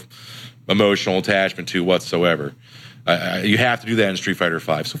no emotional attachment to whatsoever. You have to do that in Street Fighter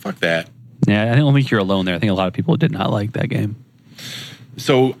V, so fuck that. Yeah, I don't think you're alone there. I think a lot of people did not like that game.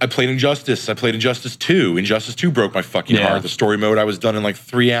 So I played Injustice. I played Injustice 2. Injustice 2 broke my fucking heart. The story mode, I was done in like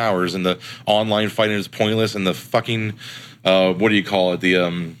 3 hours, and the online fighting is pointless, and the fucking, what do you call it?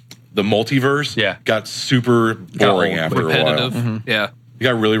 The multiverse got super boring after a while. Mm-hmm. Yeah. It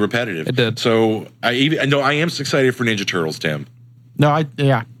got really repetitive. It did. So I am excited for Ninja Turtles, Tim. No,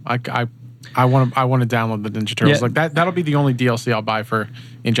 I want to download the Ninja Turtles. Like that'll be the only DLC I'll buy for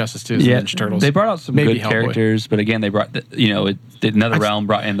Injustice 2 is the Ninja Turtles. They brought out some good characters, but again, they brought another realm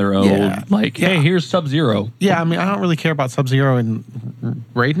brought in their own hey, here's Sub-Zero. Yeah, I mean, I don't really care about Sub-Zero and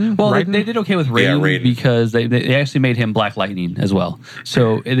Raiden. Well, they did okay with Raiden, because they actually made him Black Lightning as well.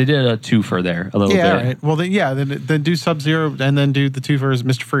 So they did a twofer there a little bit. Right. Well, then do Sub-Zero and then do the twofer as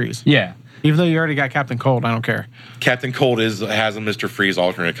Mr. Freeze. Yeah. Even though you already got Captain Cold, I don't care. Captain Cold has a Mr. Freeze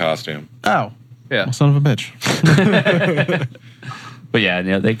alternate costume. Oh. Yeah. Well, son of a bitch. But yeah,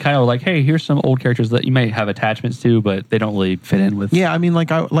 they kind of were like, hey, here's some old characters that you might have attachments to, but they don't really fit in with. Yeah, I mean, I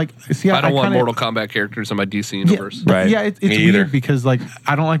don't want Mortal Kombat characters in my DC universe. Yeah, right. Yeah, it's weird because like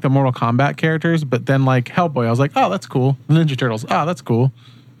I don't like the Mortal Kombat characters, but then like Hellboy, I was like, oh, that's cool. Ninja Turtles, oh, that's cool.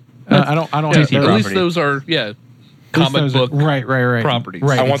 I don't. DC at least those are comic book right properties.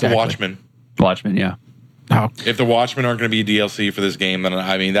 Right, I want the Watchmen. Watchmen, yeah. Oh. If the Watchmen aren't going to be DLC for this game, then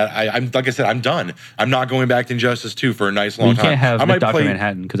I mean I'm like I said, I'm done. I'm not going back to Injustice 2 for a nice long time. You can't have Dr.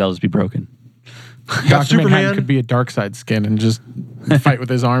 Manhattan because that'll just be broken. Dr. Manhattan could be a Darkseid skin and just fight with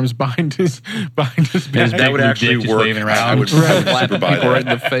his arms behind his back. That would actually work. I would super buy that. Right in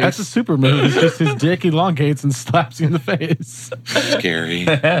the face. That's a super move. It's just his dick elongates and slaps you in the face. Scary.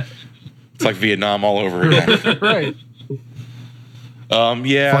 It's like Vietnam all over again. Right. So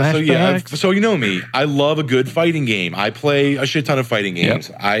you know me. I love a good fighting game. I play a shit ton of fighting games.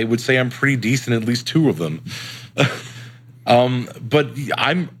 Yep. I would say I'm pretty decent at least 2 of them. But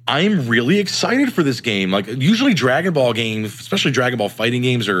I'm really excited for this game. Like, usually Dragon Ball games, especially Dragon Ball fighting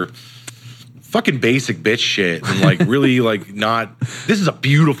games, are fucking basic bitch shit and like really like not. This is a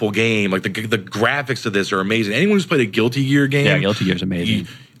beautiful game. Like the graphics of this are amazing. Anyone who's played a Guilty Gear game, Guilty Gear's amazing.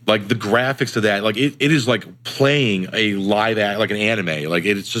 Like the graphics of that, like it is like playing a live like an anime. Like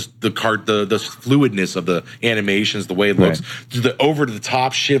it's just the fluidness of the animations, the way it looks, the over to the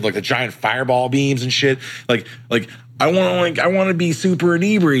top shit, like the giant fireball beams and shit. Like I want to be super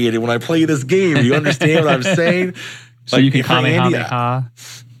inebriated when I play this game. You understand what I'm saying? So you can for Andy, Kamehameha.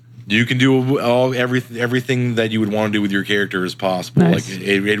 you can do everything that you would want to do with your character is possible. Nice. Like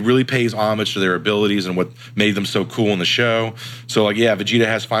it really pays homage to their abilities and what made them so cool in the show. So like Vegeta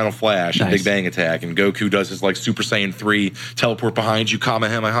has Final Flash and Nice. Big Bang Attack, and Goku does his like Super Saiyan 3 teleport behind you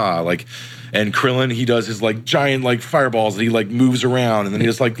Kamehameha, like, and Krillin he does his like giant like fireballs that he like moves around, and then he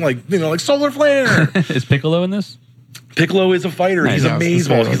just like solar flare. Is Piccolo in this? Piccolo is a fighter. Nice. He's Yeah, I was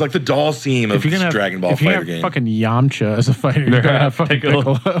gonna amazeballs. say, He's like the doll theme of If you're gonna have, Dragon Ball if you fighter have game. fucking Yamcha as a fighter, you're gonna have fucking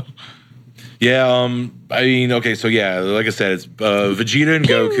Piccolo. Piccolo. Yeah, I mean, okay, so yeah, like I said, it's Vegeta and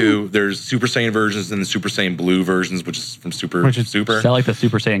Goku. There's Super Saiyan versions and the Super Saiyan Blue versions, which is from Super. Is that like the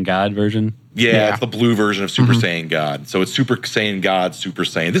Super Saiyan God version? Yeah, it's the blue version of Super Saiyan God. So it's Super Saiyan God, Super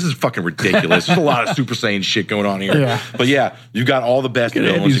Saiyan. This is fucking ridiculous. There's a lot of Super Saiyan shit going on here. Yeah. But yeah, you got all the best Look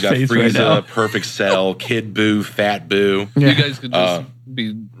at villains. You Andy's got face Frieza, right now. Perfect Cell, Kid Buu, Fat Buu. Yeah. You guys could just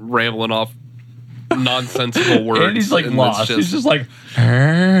be rambling off nonsensical words. And he's like and lost. it's He's just like,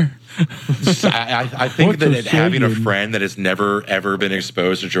 "Huh?" I think What's that a having a Saiyan? friend that has never ever been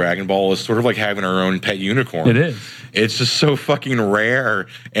exposed to Dragon Ball is sort of like having our own pet unicorn. It is. It's just so fucking rare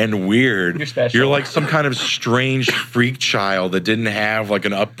and weird. You're special. You're like some kind of strange freak child that didn't have like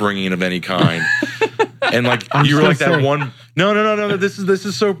an upbringing of any kind. And like you were like that saying. one. No. This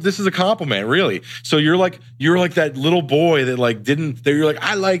is a compliment, really. So you're like that little boy that like didn't. That you're like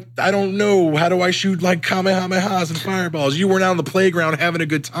I don't know how do I shoot like kamehamehas and fireballs. You weren't out on the playground having a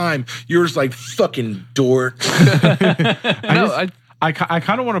good time. You're just like fucking dork. I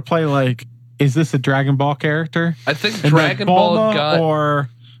kind of want to play like, is this a Dragon Ball character? I think And Dragon like Ball Bulma got or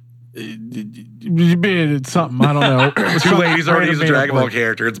it's something I don't know. Too late. He's already used a Random Dragon Ball word.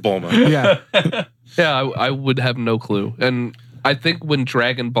 character. It's Bulma. Yeah, Yeah, I would have no clue. And I think when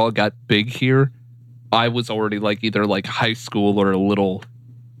Dragon Ball got big here, I was already like either like high school or a little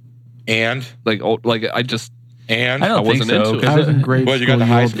And like old, like I just I don't think wasn't so. into it. 'cause I was in grade What, you school. got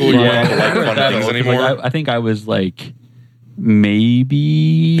to high old- school, you Yeah. weren't allowed to like fun things anymore? I think I was like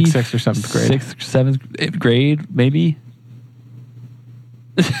maybe Like 6th or 7th grade. 6th, 7th, 8th grade, maybe.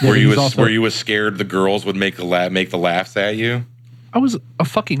 Were he's you also- were you scared the girls would make the laughs at you? I was a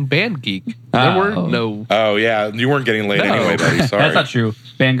fucking band geek. There Oh. were no Oh yeah, you weren't getting laid No. anyway, buddy. Sorry. That's not true.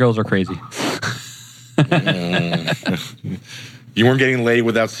 Band girls are crazy. You weren't getting laid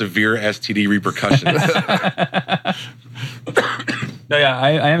without severe STD repercussions. No, yeah,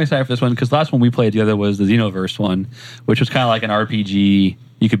 I am excited for this one because the last one we played together was the Xenoverse one, which was kind of like an RPG.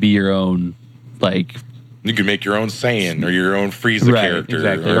 You could be your own, like, You could make your own Saiyan or your own Frieza Right, character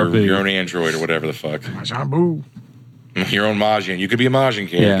exactly, or or Boo. your own android or whatever the fuck. Jambu. Your own Majin. You could be a Majin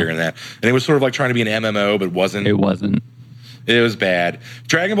character Yeah. in that. And it was sort of like trying to be an MMO, but wasn't. it wasn't. It was bad.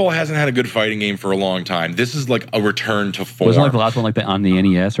 Dragon Ball hasn't had a good fighting game for a long time. This is like a return to form. Wasn't like the last one like that on the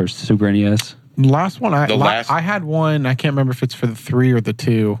NES or Super NES? Last one, The last- I had one. I can't remember if it's for the 3 or the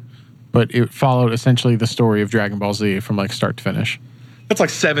 2, but it followed essentially the story of Dragon Ball Z from like start to finish. That's like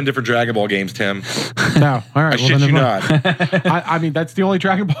 7 different Dragon Ball games, Tim. No, all right. I shit then you never mind. not. I mean, that's the only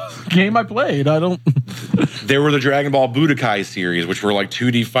Dragon Ball game I played. I don't. There were the Dragon Ball Budokai series, which were like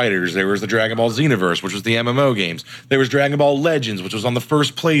 2D fighters. There was the Dragon Ball Xenoverse, which was the MMO games. There was Dragon Ball Legends, which was on the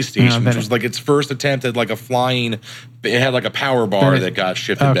first PlayStation, then which was like its first attempt at like a flying. It had like a power bar Then it- that got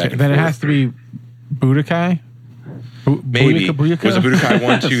shifted Okay, back and then forth. it has to be Budokai. Maybe. Booyaka? Was it Budokai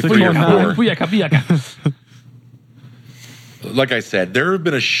 1, 2, 3, or 4? Booyaka, booyaka. Like I said, there have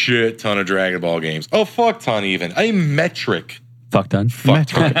been a shit ton of Dragon Ball games. Oh, fuck ton even. A metric. Fuck done.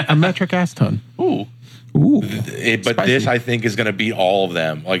 A metric ass ton. ooh. Ooh. But this, I think, is going to beat all of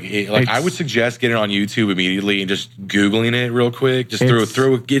them. Like I would suggest getting it on YouTube immediately and just Googling it real quick. Just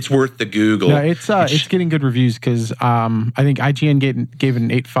throw. It's worth the Google. No, it's getting good reviews because I think IGN gave it an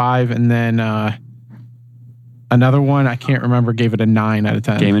 8.5, and then another one I can't remember gave it a 9 out of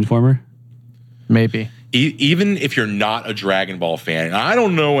 10. Game Informer. Maybe. Even if you're not a Dragon Ball fan, and I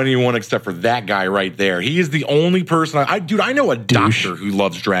don't know anyone except for that guy right there. He is the only person. I know a doctor who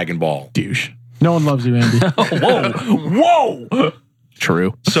loves Dragon Ball. Douche. No one loves you, Andy. Whoa.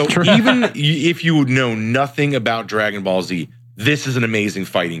 True. So even if you know nothing about Dragon Ball Z, this is an amazing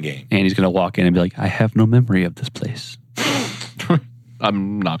fighting game. And he's going to walk in and be like, I have no memory of this place.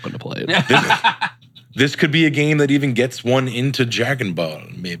 I'm not going to play it. This could be a game that even gets one into Dragon Ball,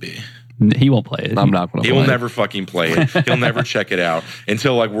 maybe. He won't play it. I'm not going to He play will it. never fucking play it. He'll never check it out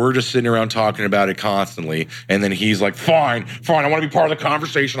until like we're just sitting around talking about it constantly. And then he's like, fine, I want to be part of the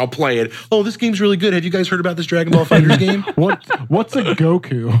conversation. I'll play it. Oh, this game's really good. Have you guys heard about this Dragon Ball Fighters game? What's a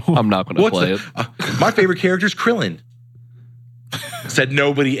Goku? I'm not going to play it. My favorite character is Krillin. Said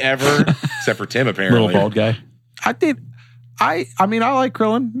nobody ever, except for Tim apparently. Little bald guy. I mean, I like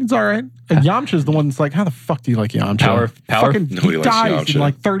Krillin. He's all right. And Yamcha's the one that's like, how the fuck do you like Yamcha? Power. Fucking Nobody likes dies Yamcha. in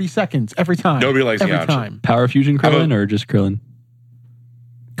like 30 seconds every time. Nobody likes every Yamcha. time. Power Fusion Krillin or just Krillin?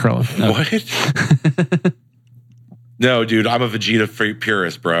 Krillin. What? No, dude, I'm a Vegeta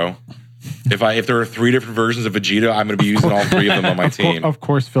purist, bro. If there are 3 different versions of Vegeta, I'm going to be using all 3 of them on my team. Of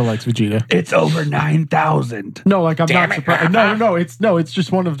course, Phil likes Vegeta. It's over 9,000. No, like I'm not surprised. No. It's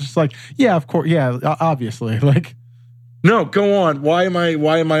just one of just like, yeah, of course, yeah, obviously, like. No, go on. Why am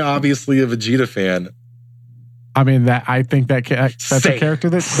I obviously a Vegeta fan? I mean, I think that's a character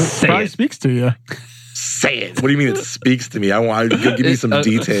that probably speaks to you. Say it. What do you mean it speaks to me? I want give me some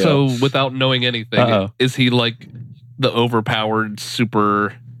detail. So, without knowing anything, is he like the overpowered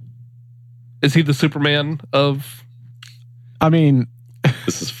super? Is he the Superman of? I mean,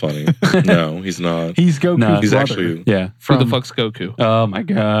 this is funny. No, he's not. He's Goku's No, He's brother. actually Who the fuck's Goku? Oh my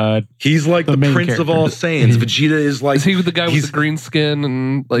god. he's like the main prince of character. all Saiyans. Vegeta is like Is he the guy with the green skin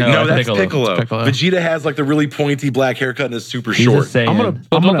and like? no, No, that's Piccolo. Piccolo. Vegeta has like the really pointy black haircut and is super He's short. a Saiyan.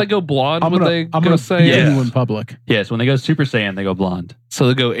 Don't they go blonde when they I'm go gonna Saiyan? beat Yeah. you in public. Yes, when they go Super Saiyan, they go blonde. So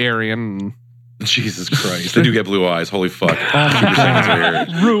they go Aryan. Jesus Christ. They do get blue eyes. Holy fuck. Oh Super my Saiyans God. are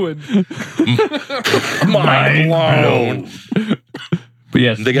here. Ruined. Mind blown. But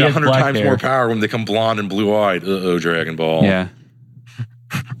yes, They he get has 100 black times hair. more power when they become blonde and blue eyed. Dragon Ball. Yeah.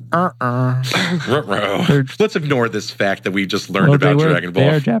 Ruh-roh. Let's ignore this fact that we just learned Well, about they Dragon They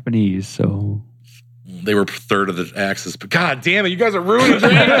Ball. are Japanese, so They were third of the Axis. But God damn it, you guys are ruining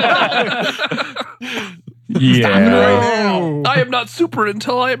Dragon Ball. yeah. Right now. I am not super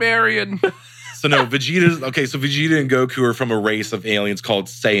until I am Aryan. So no, Vegeta and Goku are from a race of aliens called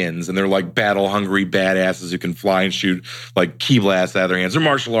Saiyans, and they're like battle-hungry badasses who can fly and shoot like ki blasts out of their hands. They're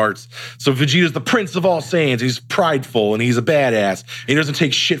martial arts. So Vegeta's the prince of all Saiyans. He's prideful and he's a badass. And he doesn't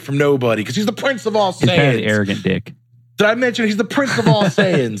take shit from nobody because he's the prince of all He's kind of Saiyans. the arrogant dick. Did I mention he's the prince of all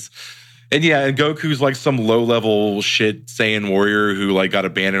Saiyans? And yeah, and Goku's like some low-level shit Saiyan warrior who like got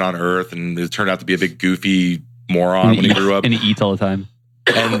abandoned on Earth and it turned out to be a big goofy moron when he grew up. And he eats all the time.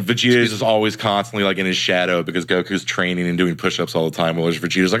 And Vegeta is just always constantly like in his shadow because Goku's training and doing push-ups all the time. While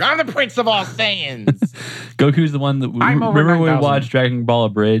Vegeta's like, I'm the prince of all Saiyans. Goku's the one that I'm over remember when we 9,000. watched Dragon Ball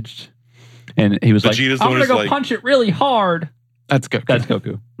Abridged, and he was Vegeta's the like, "I'm one gonna who's go like- punch it really hard." That's Goku. That's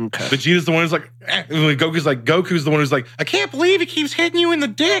Goku. Okay. Vegeta's the one who's like, when Goku's the one who's like, I can't believe he keeps hitting you in the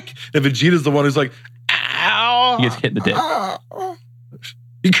dick. And Vegeta's the one who's like, ow. He gets hit in the dick.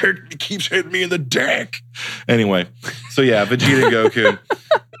 He keeps hitting me in the dick. Anyway, so yeah, Vegeta and Goku.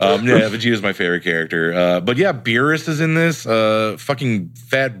 Yeah, Vegeta's my favorite character. But yeah, Beerus is in this. Fucking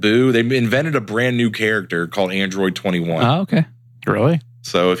Fat Boo. They invented a brand new character called Android 21. Oh, okay. Really?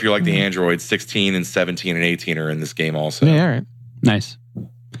 So if you're like the androids, 16 and 17 and 18 are in this game also. Yeah, all right. Nice.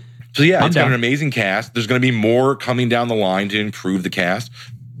 So yeah, I'm it's got down. an amazing cast. There's going to be more coming down the line to improve the cast.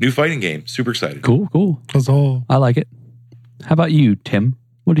 New fighting game. Super excited. Cool. That's all. I like it. How about you, Tim?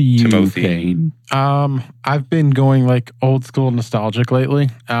 What are you Timothy. playing? I've been going like old school nostalgic lately.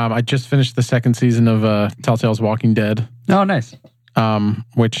 I just finished the second season of Telltale's Walking Dead. Oh, nice.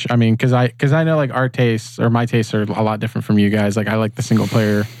 Which I mean, because I know like our tastes or my tastes are a lot different from you guys. Like I like the single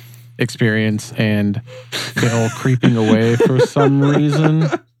player experience and Phil creeping away for some reason.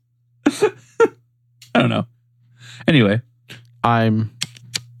 I don't know. Anyway,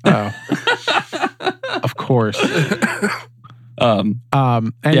 Of course. Anyway.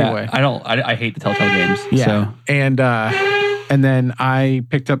 yeah, I hate the Telltale games. Yeah. So And then I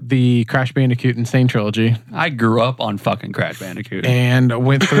picked up the Crash Bandicoot Insane trilogy I grew up on fucking Crash Bandicoot. and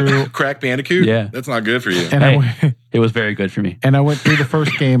went through Crack Bandicoot? Yeah. That's not good for you. and Hey. It was very good for me. I went through the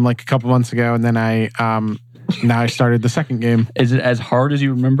first game like a couple months ago, and then now I started the second game. Is it as hard as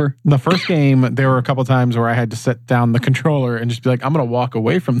you remember? The first game, there were a couple times where I had to set down the controller and just be like, I'm going to walk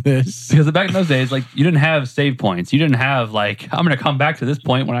away from this. Because back in those days, like you didn't have save points. You didn't have like I'm going to come back to this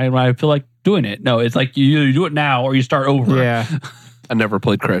point when I feel like doing it. No, it's like you either do it now or you start over. Yeah. I never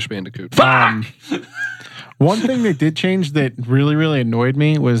played Crash Bandicoot. One thing they did change that really, really annoyed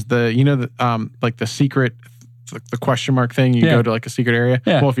me was like the secret, the question mark thing. You go to like a secret area.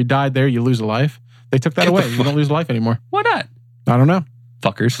 Yeah. Well, if you died there, you lose a life. They took that away. You don't lose a life anymore. Why not? I don't know.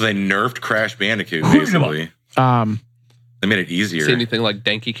 Fuckers. So they nerfed Crash Bandicoot, basically. They made it easier. See anything like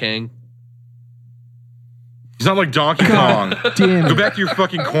Donkey Kong? He's not like Donkey Kong. damn Go it. back to your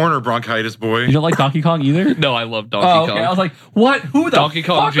fucking corner, bronchitis boy. You don't like Donkey Kong either? No, I love Donkey Oh, Kong. okay. I was like, what? Who the Donkey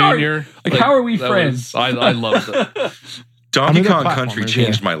Kong fuck are Jr. Like, how are we that friends? I loved it. Donkey they're Kong Country platformers,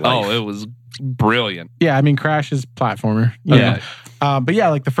 changed my life. Oh, it was brilliant. Yeah, I mean, Crash is platformer. you Yeah. know. But yeah,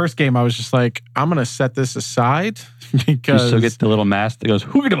 like the first game, I was just like, I'm going to set this aside You because still get the little mask that goes,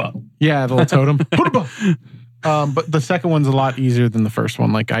 hoogada. yeah, the little totem. But the second one's a lot easier than the first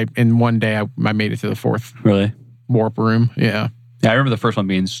one. Like in one day, I made it to the fourth Really? warp room. Yeah. Yeah, I remember the first one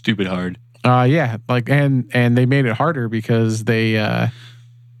being stupid hard. Yeah. Like and they made it harder because they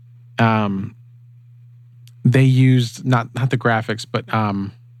used not the graphics, but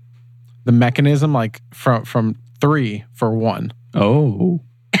the mechanism like from 3 for 1. Oh,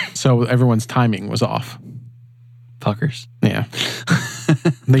 So everyone's timing was off. fuckers. Yeah.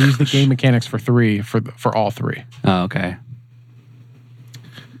 They used the game mechanics for 3 for all 3. Oh, okay.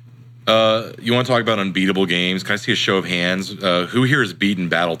 You want to talk about unbeatable games? Can I see a show of hands? Who here has beaten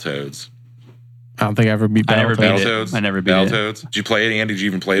Battletoads? I don't think I ever beat I never Battletoads. beat it. Battletoads? I never beat it. Battletoads? Did you play it, Andy? Did you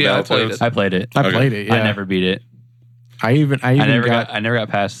even play Yeah, I Battletoads? played it. I played it. I Okay. played it. Yeah. I never beat it. I even I never got got. I never got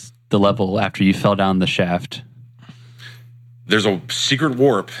past the level after you fell down the shaft. There's a secret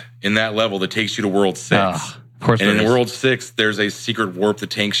warp in that level that takes you to World 6. Of course, And there in is. World 6, there's a secret warp that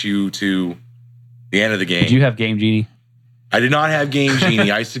takes you to the end of the game. Did you have Game Genie? I did not have Game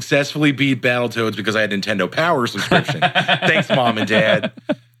Genie. I successfully beat Battletoads because I had Nintendo Power subscription. Thanks, Mom and Dad.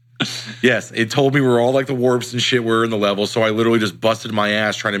 Yes, it told me where all like the warps and shit were in the level, so I literally just busted my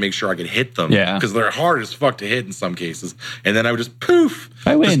ass trying to make sure I could hit them. Yeah. Because they're hard as fuck to hit in some cases. And then I would just poof,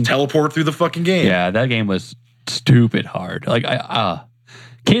 I win. just teleport through the fucking game. Yeah, that game was stupid hard. Like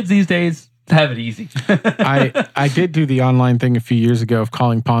kids these days have it easy. I did do the online thing a few years ago of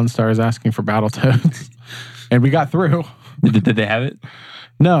calling Pawn Stars asking for Battletoads. And we got through. Did they have it?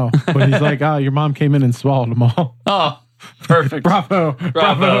 No, but he's like, oh, your mom came in and swallowed them all. Oh, perfect. Bravo,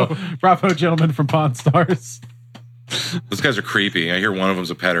 gentlemen from Pawn Stars. Those guys are creepy. I hear one of them's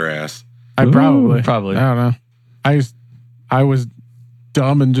a pederast. I probably. Probably. I don't know. I was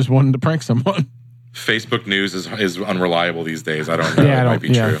dumb and just wanted to prank someone. Facebook news is unreliable these days. I don't know. Yeah, it I might don't- be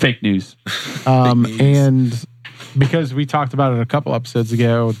yeah. true. Fake news. And because we talked about it a couple episodes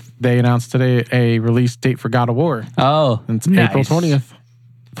ago, they announced today a release date for God of War. Oh, It's nice. April 20th.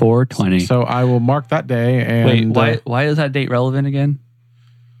 420. So I will mark that day. And Wait, why is that date relevant again?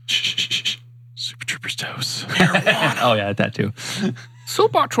 Super Troopers dose. Oh yeah, that too.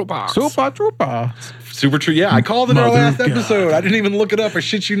 Super Troopers. Super Trooper. Super true. Yeah, I called it in our Mother last of God. episode. I didn't even look it up. I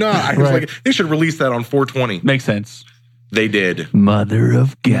shit you not. I was Right. like, they should release that on 420. Makes sense. They did. Mother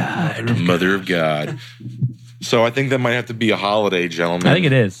of God. Mother of God. So I think that might have to be a holiday, gentlemen. I think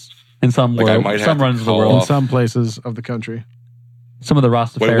it is. In some Like, I world, might have some to runs of the call world, In off. some places of the country. some of the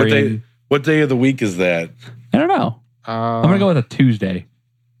Rastafarian. What day of the week is that? I don't know. I'm gonna go with a Tuesday.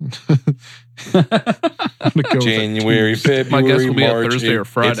 I'm gonna go with January, it. February, My guess will be a March. Thursday or It's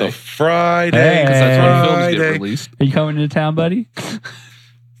Friday. a Friday. Hey. Because that's when films get Friday. released. Are you coming into town, buddy?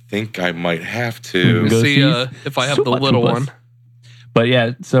 Think I might have to. Go See see if I have Super the little Troopers. one. But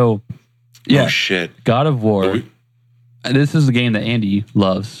yeah, so yeah, Oh shit. God of War. Are we- This is a game that Andy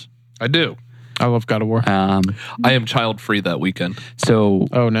loves. I do. I love God of War. I am child free that weekend. So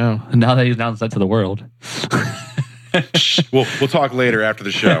Oh no. now that he's announced that to the world, We'll talk later after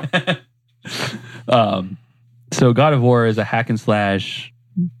the show. so God of War is a hack and slash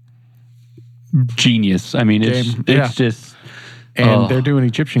genius. I mean, it's Game, yeah. just And Oh. they're doing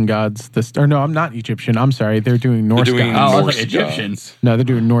Egyptian gods. Or no, I'm not Egyptian. I'm sorry. They're doing Norse doing gods. I was Norse like Egyptians. No, they're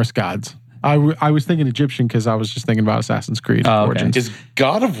doing Norse gods. I was thinking Egyptian because I was just thinking about Assassin's Creed Oh, okay. Origins. Is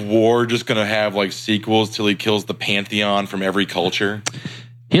God of War just going to have like sequels till he kills the pantheon from every culture?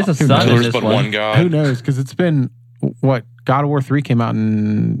 He has a Who son knows? in There's this but one. one God. Who knows? Because it's been what God of War 3 came out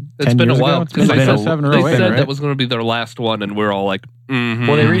in 10 It's been a years while ago. It's been because like been a- 7 or they 08, said right? that was going to be their last one, and we're all like, Well,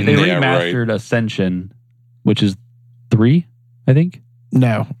 they Yeah, remastered Ascension, which is 3, I think.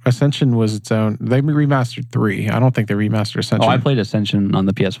 No, Ascension was its own. They remastered 3. I don't think they remastered Ascension. Oh, I played Ascension on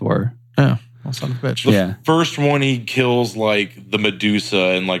the PS4. Oh, well, son of a bitch. The Yeah. first one he kills like the Medusa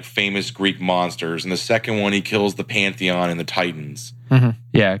and like famous Greek monsters, and the second one he kills the pantheon and the Titans,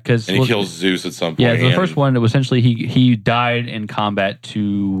 Yeah, because and he kills Zeus at some point. Yeah, the and- first one, it was essentially he died in combat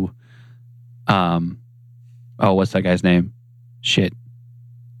to, what's that guy's name? Shit,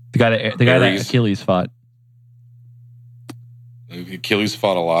 the guy that Ares. Achilles fought. Achilles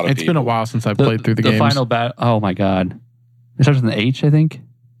fought a lot of It's people. been a while since I played through the games. final battle. Oh my god, it starts with an H, I think.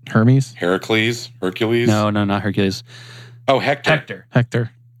 Hermes, Hercules? No, not Hercules. Oh, Hector.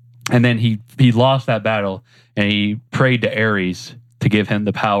 Hector. And then he lost that battle, and he prayed to Ares to give him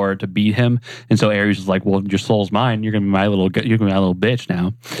the power to beat him. And so Ares was like, "Well, your soul's mine. You're gonna be my little bitch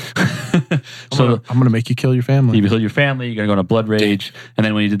now." I'm gonna make you kill your family. You kill your family. You're gonna go on a blood rage. And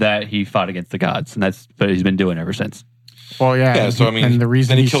then when he did that, he fought against the gods, and that's what he's been doing ever since. Well, yeah. Yeah, so, I mean, and the reason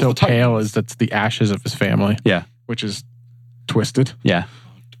then he he's kills so the Titans. pale is that's the ashes of his family. Yeah. Which is twisted. Yeah.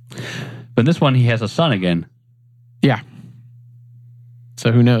 But in this one, he has a son again. Yeah.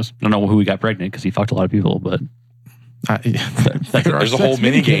 So who knows? I don't know who got pregnant because he fucked a lot of people, but There's a whole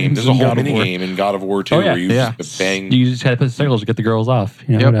mini game. There's a whole mini game in God of War 2 where you just bang. You just had to put circles to get the girls off.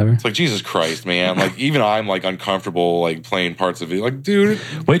 You know, whatever. It's like, Jesus Christ, man. Like, even I'm like uncomfortable like playing parts of it. Like, dude,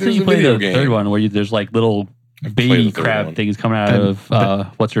 wait till you play the game. third one where there's like little baby crab things coming out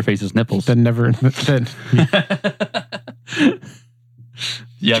of what's her face's nipples. That never.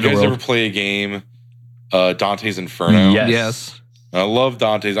 Yeah, did you guys ever play a game, Dante's Inferno? Yes. I love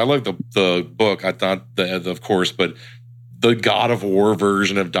Dante's. I like the book. I thought of course, but the God of War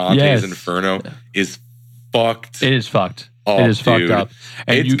version of Dante's Inferno is fucked. It is fucked. Up, it is fucked up.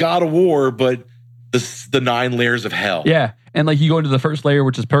 And it's God of War, but the 9 layers of hell. Yeah, and like you go into the first layer,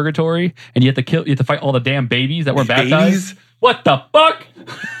 which is purgatory, and you have to fight all the damn babies that were baptized. What the fuck?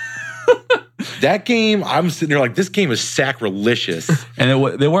 That game, I'm sitting there like, this game is sacrilegious. And they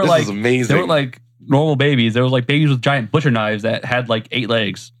weren't this is amazing. They weren't like normal babies. There was like babies with giant butcher knives that had like 8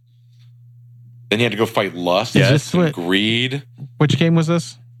 legs. Then you had to go fight lust and greed. Which game was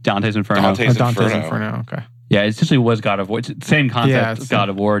this? Dante's Inferno. Dante's Inferno. Okay. Yeah, it essentially was God of War. It's the same concept as God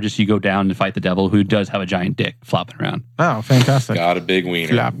of War, just you go down and fight the devil who does have a giant dick flopping around. Oh, fantastic. Got a big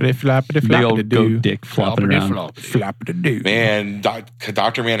wiener. Flappity, big old goat dick flopping around. Flappity. Man,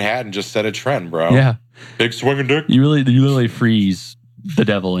 Dr. Manhattan just set a trend, bro. Yeah. Big swinging dick. You literally freeze the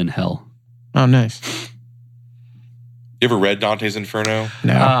devil in hell. Oh, nice. You ever read Dante's Inferno?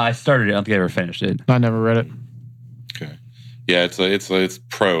 No. I started it. I don't think I ever finished it. I never read it. Okay. Yeah, it's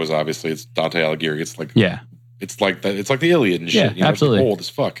prose, obviously. It's Dante Alighieri. It's like It's like the Iliad and shit. Yeah, you know, absolutely. It's like old as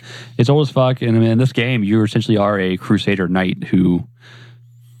fuck. It's old as fuck. And in this game, you essentially are a crusader knight who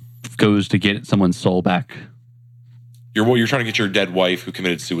goes to get someone's soul back. You're trying to get your dead wife who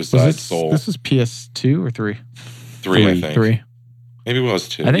committed suicide soul. This is PS2 or 3? 3, I think. 3. Maybe it was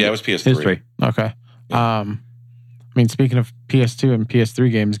 2. I think it was PS3. It was 3. Okay. Yeah. I mean, speaking of PS2 and PS3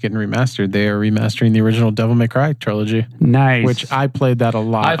 games getting remastered, they are remastering the original Devil May Cry trilogy. Nice. Which I played that a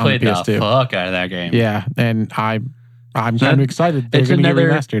lot I played on PS2. the fuck out of that game. Yeah, and I'm kind of excited. They're going to get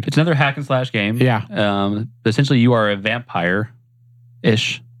remastered. It's another hack and slash game. Yeah. Essentially, you are a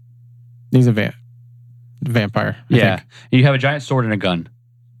vampire-ish. He's a vampire. I think. You have a giant sword and a gun.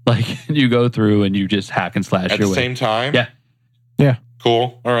 Like, you go through and you just hack and slash At your the way. same time? Yeah.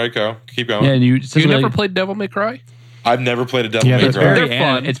 Cool. All right, go. Keep going. Yeah, and you never played Devil May Cry? I've never played a Devil May It's Cry. very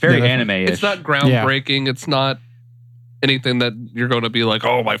fun. It's very anime-ish. It's not groundbreaking. It's not anything that you're going to be like,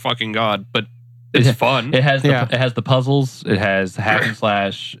 oh my fucking god, but it's fun. It has the puzzles. It has the hack and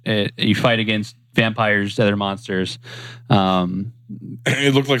slash. You fight against vampires, other monsters.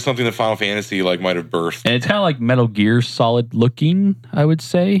 It looked like something that Final Fantasy might have birthed. And it's kind of like Metal Gear Solid looking, I would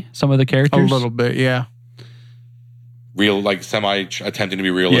say. Some of the characters. A little bit, yeah. Real, semi attempting to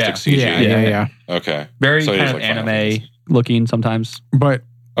be realistic CG. Yeah. Okay. Very So it kind is of like Final anime Fantasy. looking sometimes. But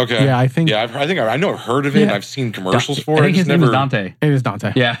Okay. yeah, I think Yeah, I know I've heard of it. And I've seen commercials for it. I think his name is Dante. it is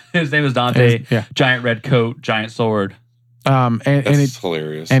Dante. Yeah, his name is Dante. Yeah. Giant red coat, giant sword. And That's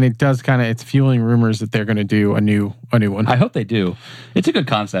hilarious. And it does it's fueling rumors that they're going to do a new one. I hope they do. It's a good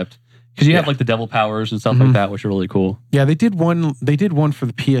concept because you have the devil powers and stuff like that, which are really cool. Yeah, they did one. They did one for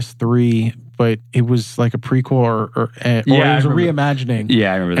the PS3, but it was like a prequel or it was a reimagining.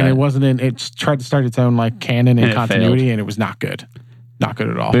 Yeah, I remember that. And it wasn't in. It tried to start its own canon and it continuity, failed. and it was not good. Not good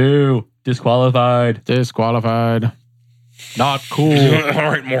at all. Boo! Disqualified. Not cool.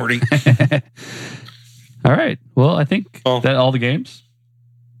 All right, Morty. All right. Well, I think that all the games.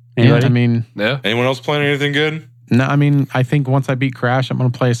 Yeah, Anybody? Anyone else playing anything good? No, I think once I beat Crash, I'm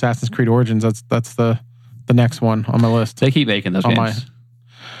going to play Assassin's Creed Origins. That's the next one on my list. They keep making those games.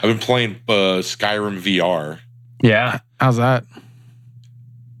 I've been playing Skyrim VR. Yeah. How's that?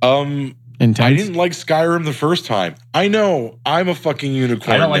 Intense? I didn't like Skyrim the first time. I know. I'm a fucking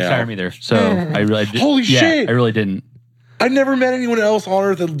unicorn. I don't like now. Skyrim either. So I really did. Holy shit. I really didn't. I never met anyone else on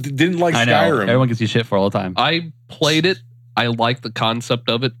Earth that didn't like I know. Skyrim. Everyone gets you shit for all the time. I played it. I like the concept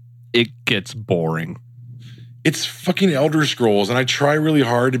of it. It gets boring. It's fucking Elder Scrolls, and I try really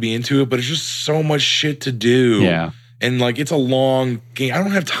hard to be into it, but it's just so much shit to do. Yeah. And it's a long game. I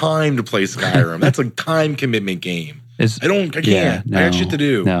don't have time to play Skyrim. That's a time commitment game. I can't. I got shit to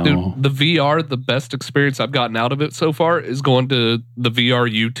do. No. Dude, the VR, the best experience I've gotten out of it so far is going to the VR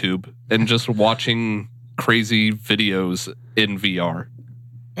YouTube and just watching crazy videos in VR.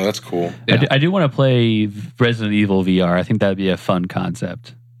 Oh, that's cool. Yeah. I do want to play Resident Evil VR. I think that'd be a fun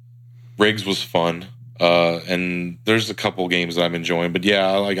concept. Riggs was fun. And there's a couple games that I'm enjoying, but yeah,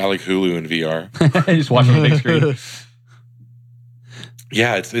 I like Hulu in VR. Just watch on the big screen.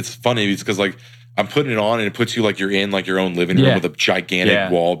 Yeah, it's funny because I'm putting it on and it puts you you're in your own living room with a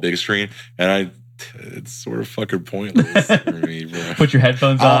gigantic wall, big screen, and I it's sort of fucking pointless for me, bro. Put your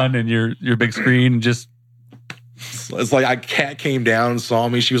headphones on and your big screen and just. It's like a cat came down and saw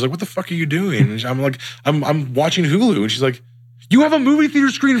me. She was like, "What the fuck are you doing?" And I'm like, "I'm watching Hulu." And she's like, "You have a movie theater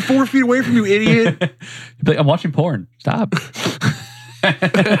screen 4 feet away from you, idiot." You'd be like, I'm watching porn. Stop.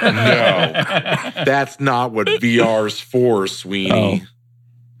 No, that's not what VR's for, Sweeney.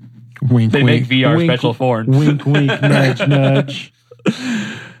 Wink, They wink, make VR wink, special porn. Wink, wink, nudge, nudge.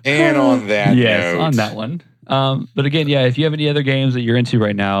 And on that Yes, note, on that one. But again, yeah, if you have any other games that you're into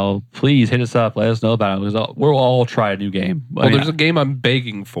right now, please hit us up. Let us know about it. Because we'll all try a new game. Well, there's a game I'm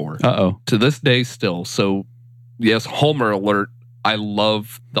begging for. To this day still. So, yes, Homer alert. I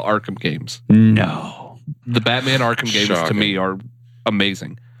love the Arkham games. No. The Batman Arkham games to Shocking. me are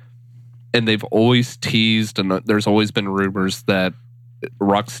amazing. And they've always teased, and there's always been rumors that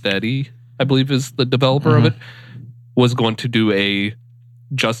Rocksteady, I believe is the developer of it, was going to do a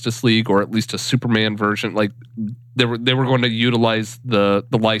Justice League or at least a Superman version. Like they were going to utilize the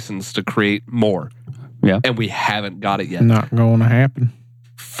license to create more. Yeah. And we haven't got it yet. Not going to happen.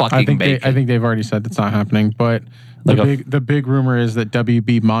 Fucking I think they've already said that's not happening. But the big rumor is that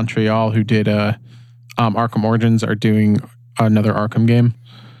WB Montreal, who did Arkham Origins, are doing another Arkham game.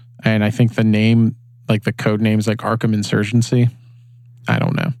 And I think the name, like the code name, is like Arkham Insurgency. I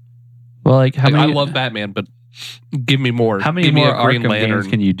don't know. Well, like how many? I love Batman, but give me more. How many give more me a Green Arkham Lantern. games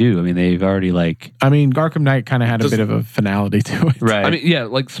can you do? I mean, they've already like. I mean, Arkham Knight kind of had a bit of a finality to it. Right. I mean, yeah,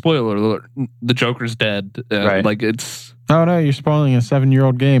 like spoiler alert, the Joker's dead. Right. Like it's. Oh no, you're spoiling a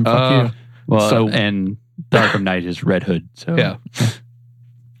 7-year-old game. Fuck you. Well, and the Arkham Knight is Red Hood. So Yeah.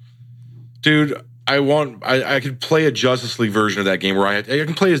 dude, I could play a Justice League version of that game where I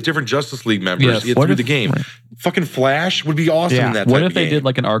can play as different Justice League members Yes. through the game. Fucking Flash would be awesome in that. What type if of they game. did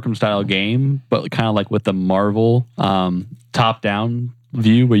like an Arkham style game, but kind of like with the Marvel top down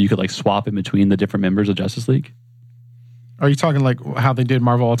view, where you could like swap in between the different members of Justice League? Are you talking like how they did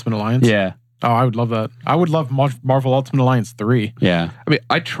Marvel Ultimate Alliance? Yeah. Oh, I would love that. I would love Marvel Ultimate Alliance 3. Yeah. I mean,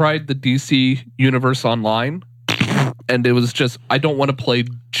 I tried the DC Universe Online, and it was just I don't want to play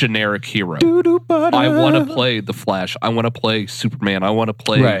generic hero. I want to play the Flash. I want to play Superman. I want to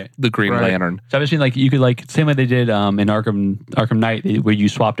play the Green Lantern. So I've seen like you could like same way they did in Arkham Knight, where you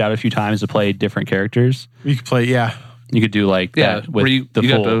swapped out a few times to play different characters. You could play, yeah. You could do like Yeah, that where with you the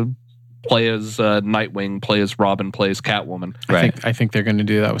got full. to play as Nightwing, play as Robin, play as Catwoman. I think they're going to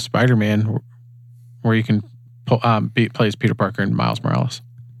do that with Spider-Man, where you can play as Peter Parker and Miles Morales.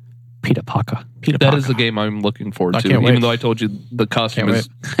 Peter Parker. That is a game I'm looking forward to. can't wait. Even though I told you the costume is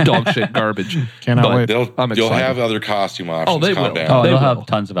dog shit garbage. Cannot But wait. I'm You'll excited. have other costume options. Oh, they Calm will. down. Oh, They they'll will. have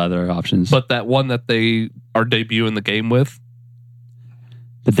tons of other options. But that one that they are debuting the game with,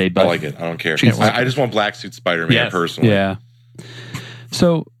 the day I like it. I don't care. Jesus. I just want black suit Spider-Man Yes. personally. Yeah.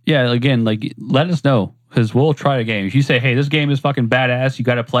 So yeah, again, like let us know because we'll try a game. If you say, "Hey, this game is fucking badass," you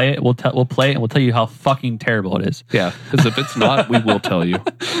got to play it. We'll play it and we'll tell you how fucking terrible it is. yeah, because if it's not, we will tell you.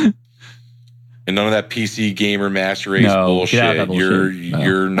 And none of that PC gamer master race No, get out of bullshit. that bullshit. No.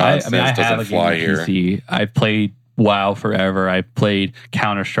 Your nonsense I have doesn't a fly game here. on PC. I've played WoW forever. I played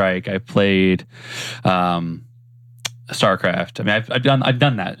Counter-Strike. I played StarCraft. I mean, I've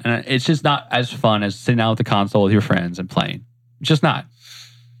done that, and it's just not as fun as sitting down with the console with your friends and playing. It's just not.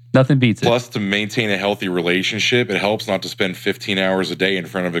 Nothing beats it. Plus, to maintain a healthy relationship, it helps not to spend 15 hours a day in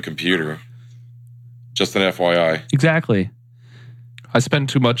front of a computer. Just an FYI. Exactly. I spend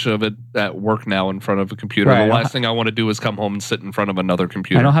too much of it at work now in front of a computer. Right. The last thing I want to do is come home and sit in front of another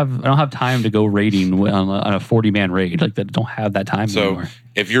computer. I don't have time to go raiding on a 40-man raid. Like that. Don't have that time So anymore.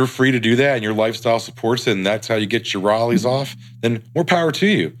 if you're free to do that and your lifestyle supports it and that's how you get your rallies off, then more power to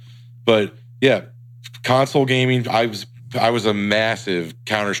you. But yeah, console gaming, I was a massive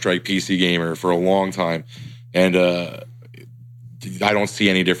Counter-Strike PC gamer for a long time. And I don't see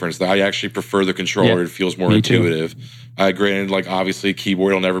any difference. I actually prefer the controller. Yeah, it feels more me too. intuitive. Granted, like obviously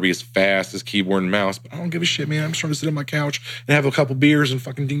keyboard will never be as fast as keyboard and mouse, but I don't give a shit, man. I'm just trying to sit on my couch and have a couple beers and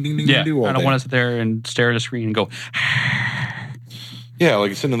fucking ding, ding, ding, Yeah, ding, do all I don't day. want to sit there and stare at a screen and go, Yeah,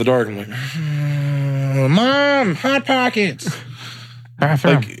 like sitting in the dark and like, Mom, Hot Pockets.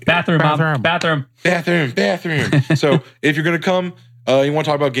 Bathroom. Like, bathroom, mom, bathroom. bathroom. So if you're gonna come, you want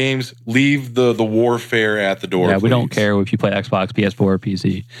to talk about games, leave the warfare at the door. Yeah, we don't please. care if you play Xbox, PS4, or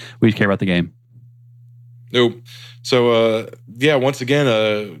PC. We just care about the game. Nope. So yeah, once again,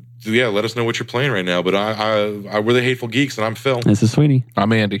 let us know what you're playing right now. But we're the Hateful Geeks, and I'm Phil. This is Sweeney.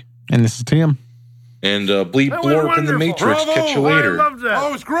 I'm Andy. And this is Tim. And Bleep That was Blorp in the wonderful. Matrix. Bravo. Catch you I later. loved that. Oh,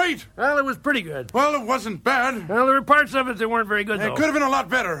 it was great. Well, it was pretty good. Well, it wasn't bad. Well, there were parts of it that weren't very good, It though. could have been a lot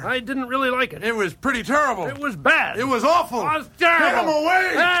better. I didn't really like it. It was pretty terrible. It was bad. It was awful. It was terrible. Get him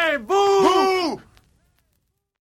away. Hey, boo! Boo!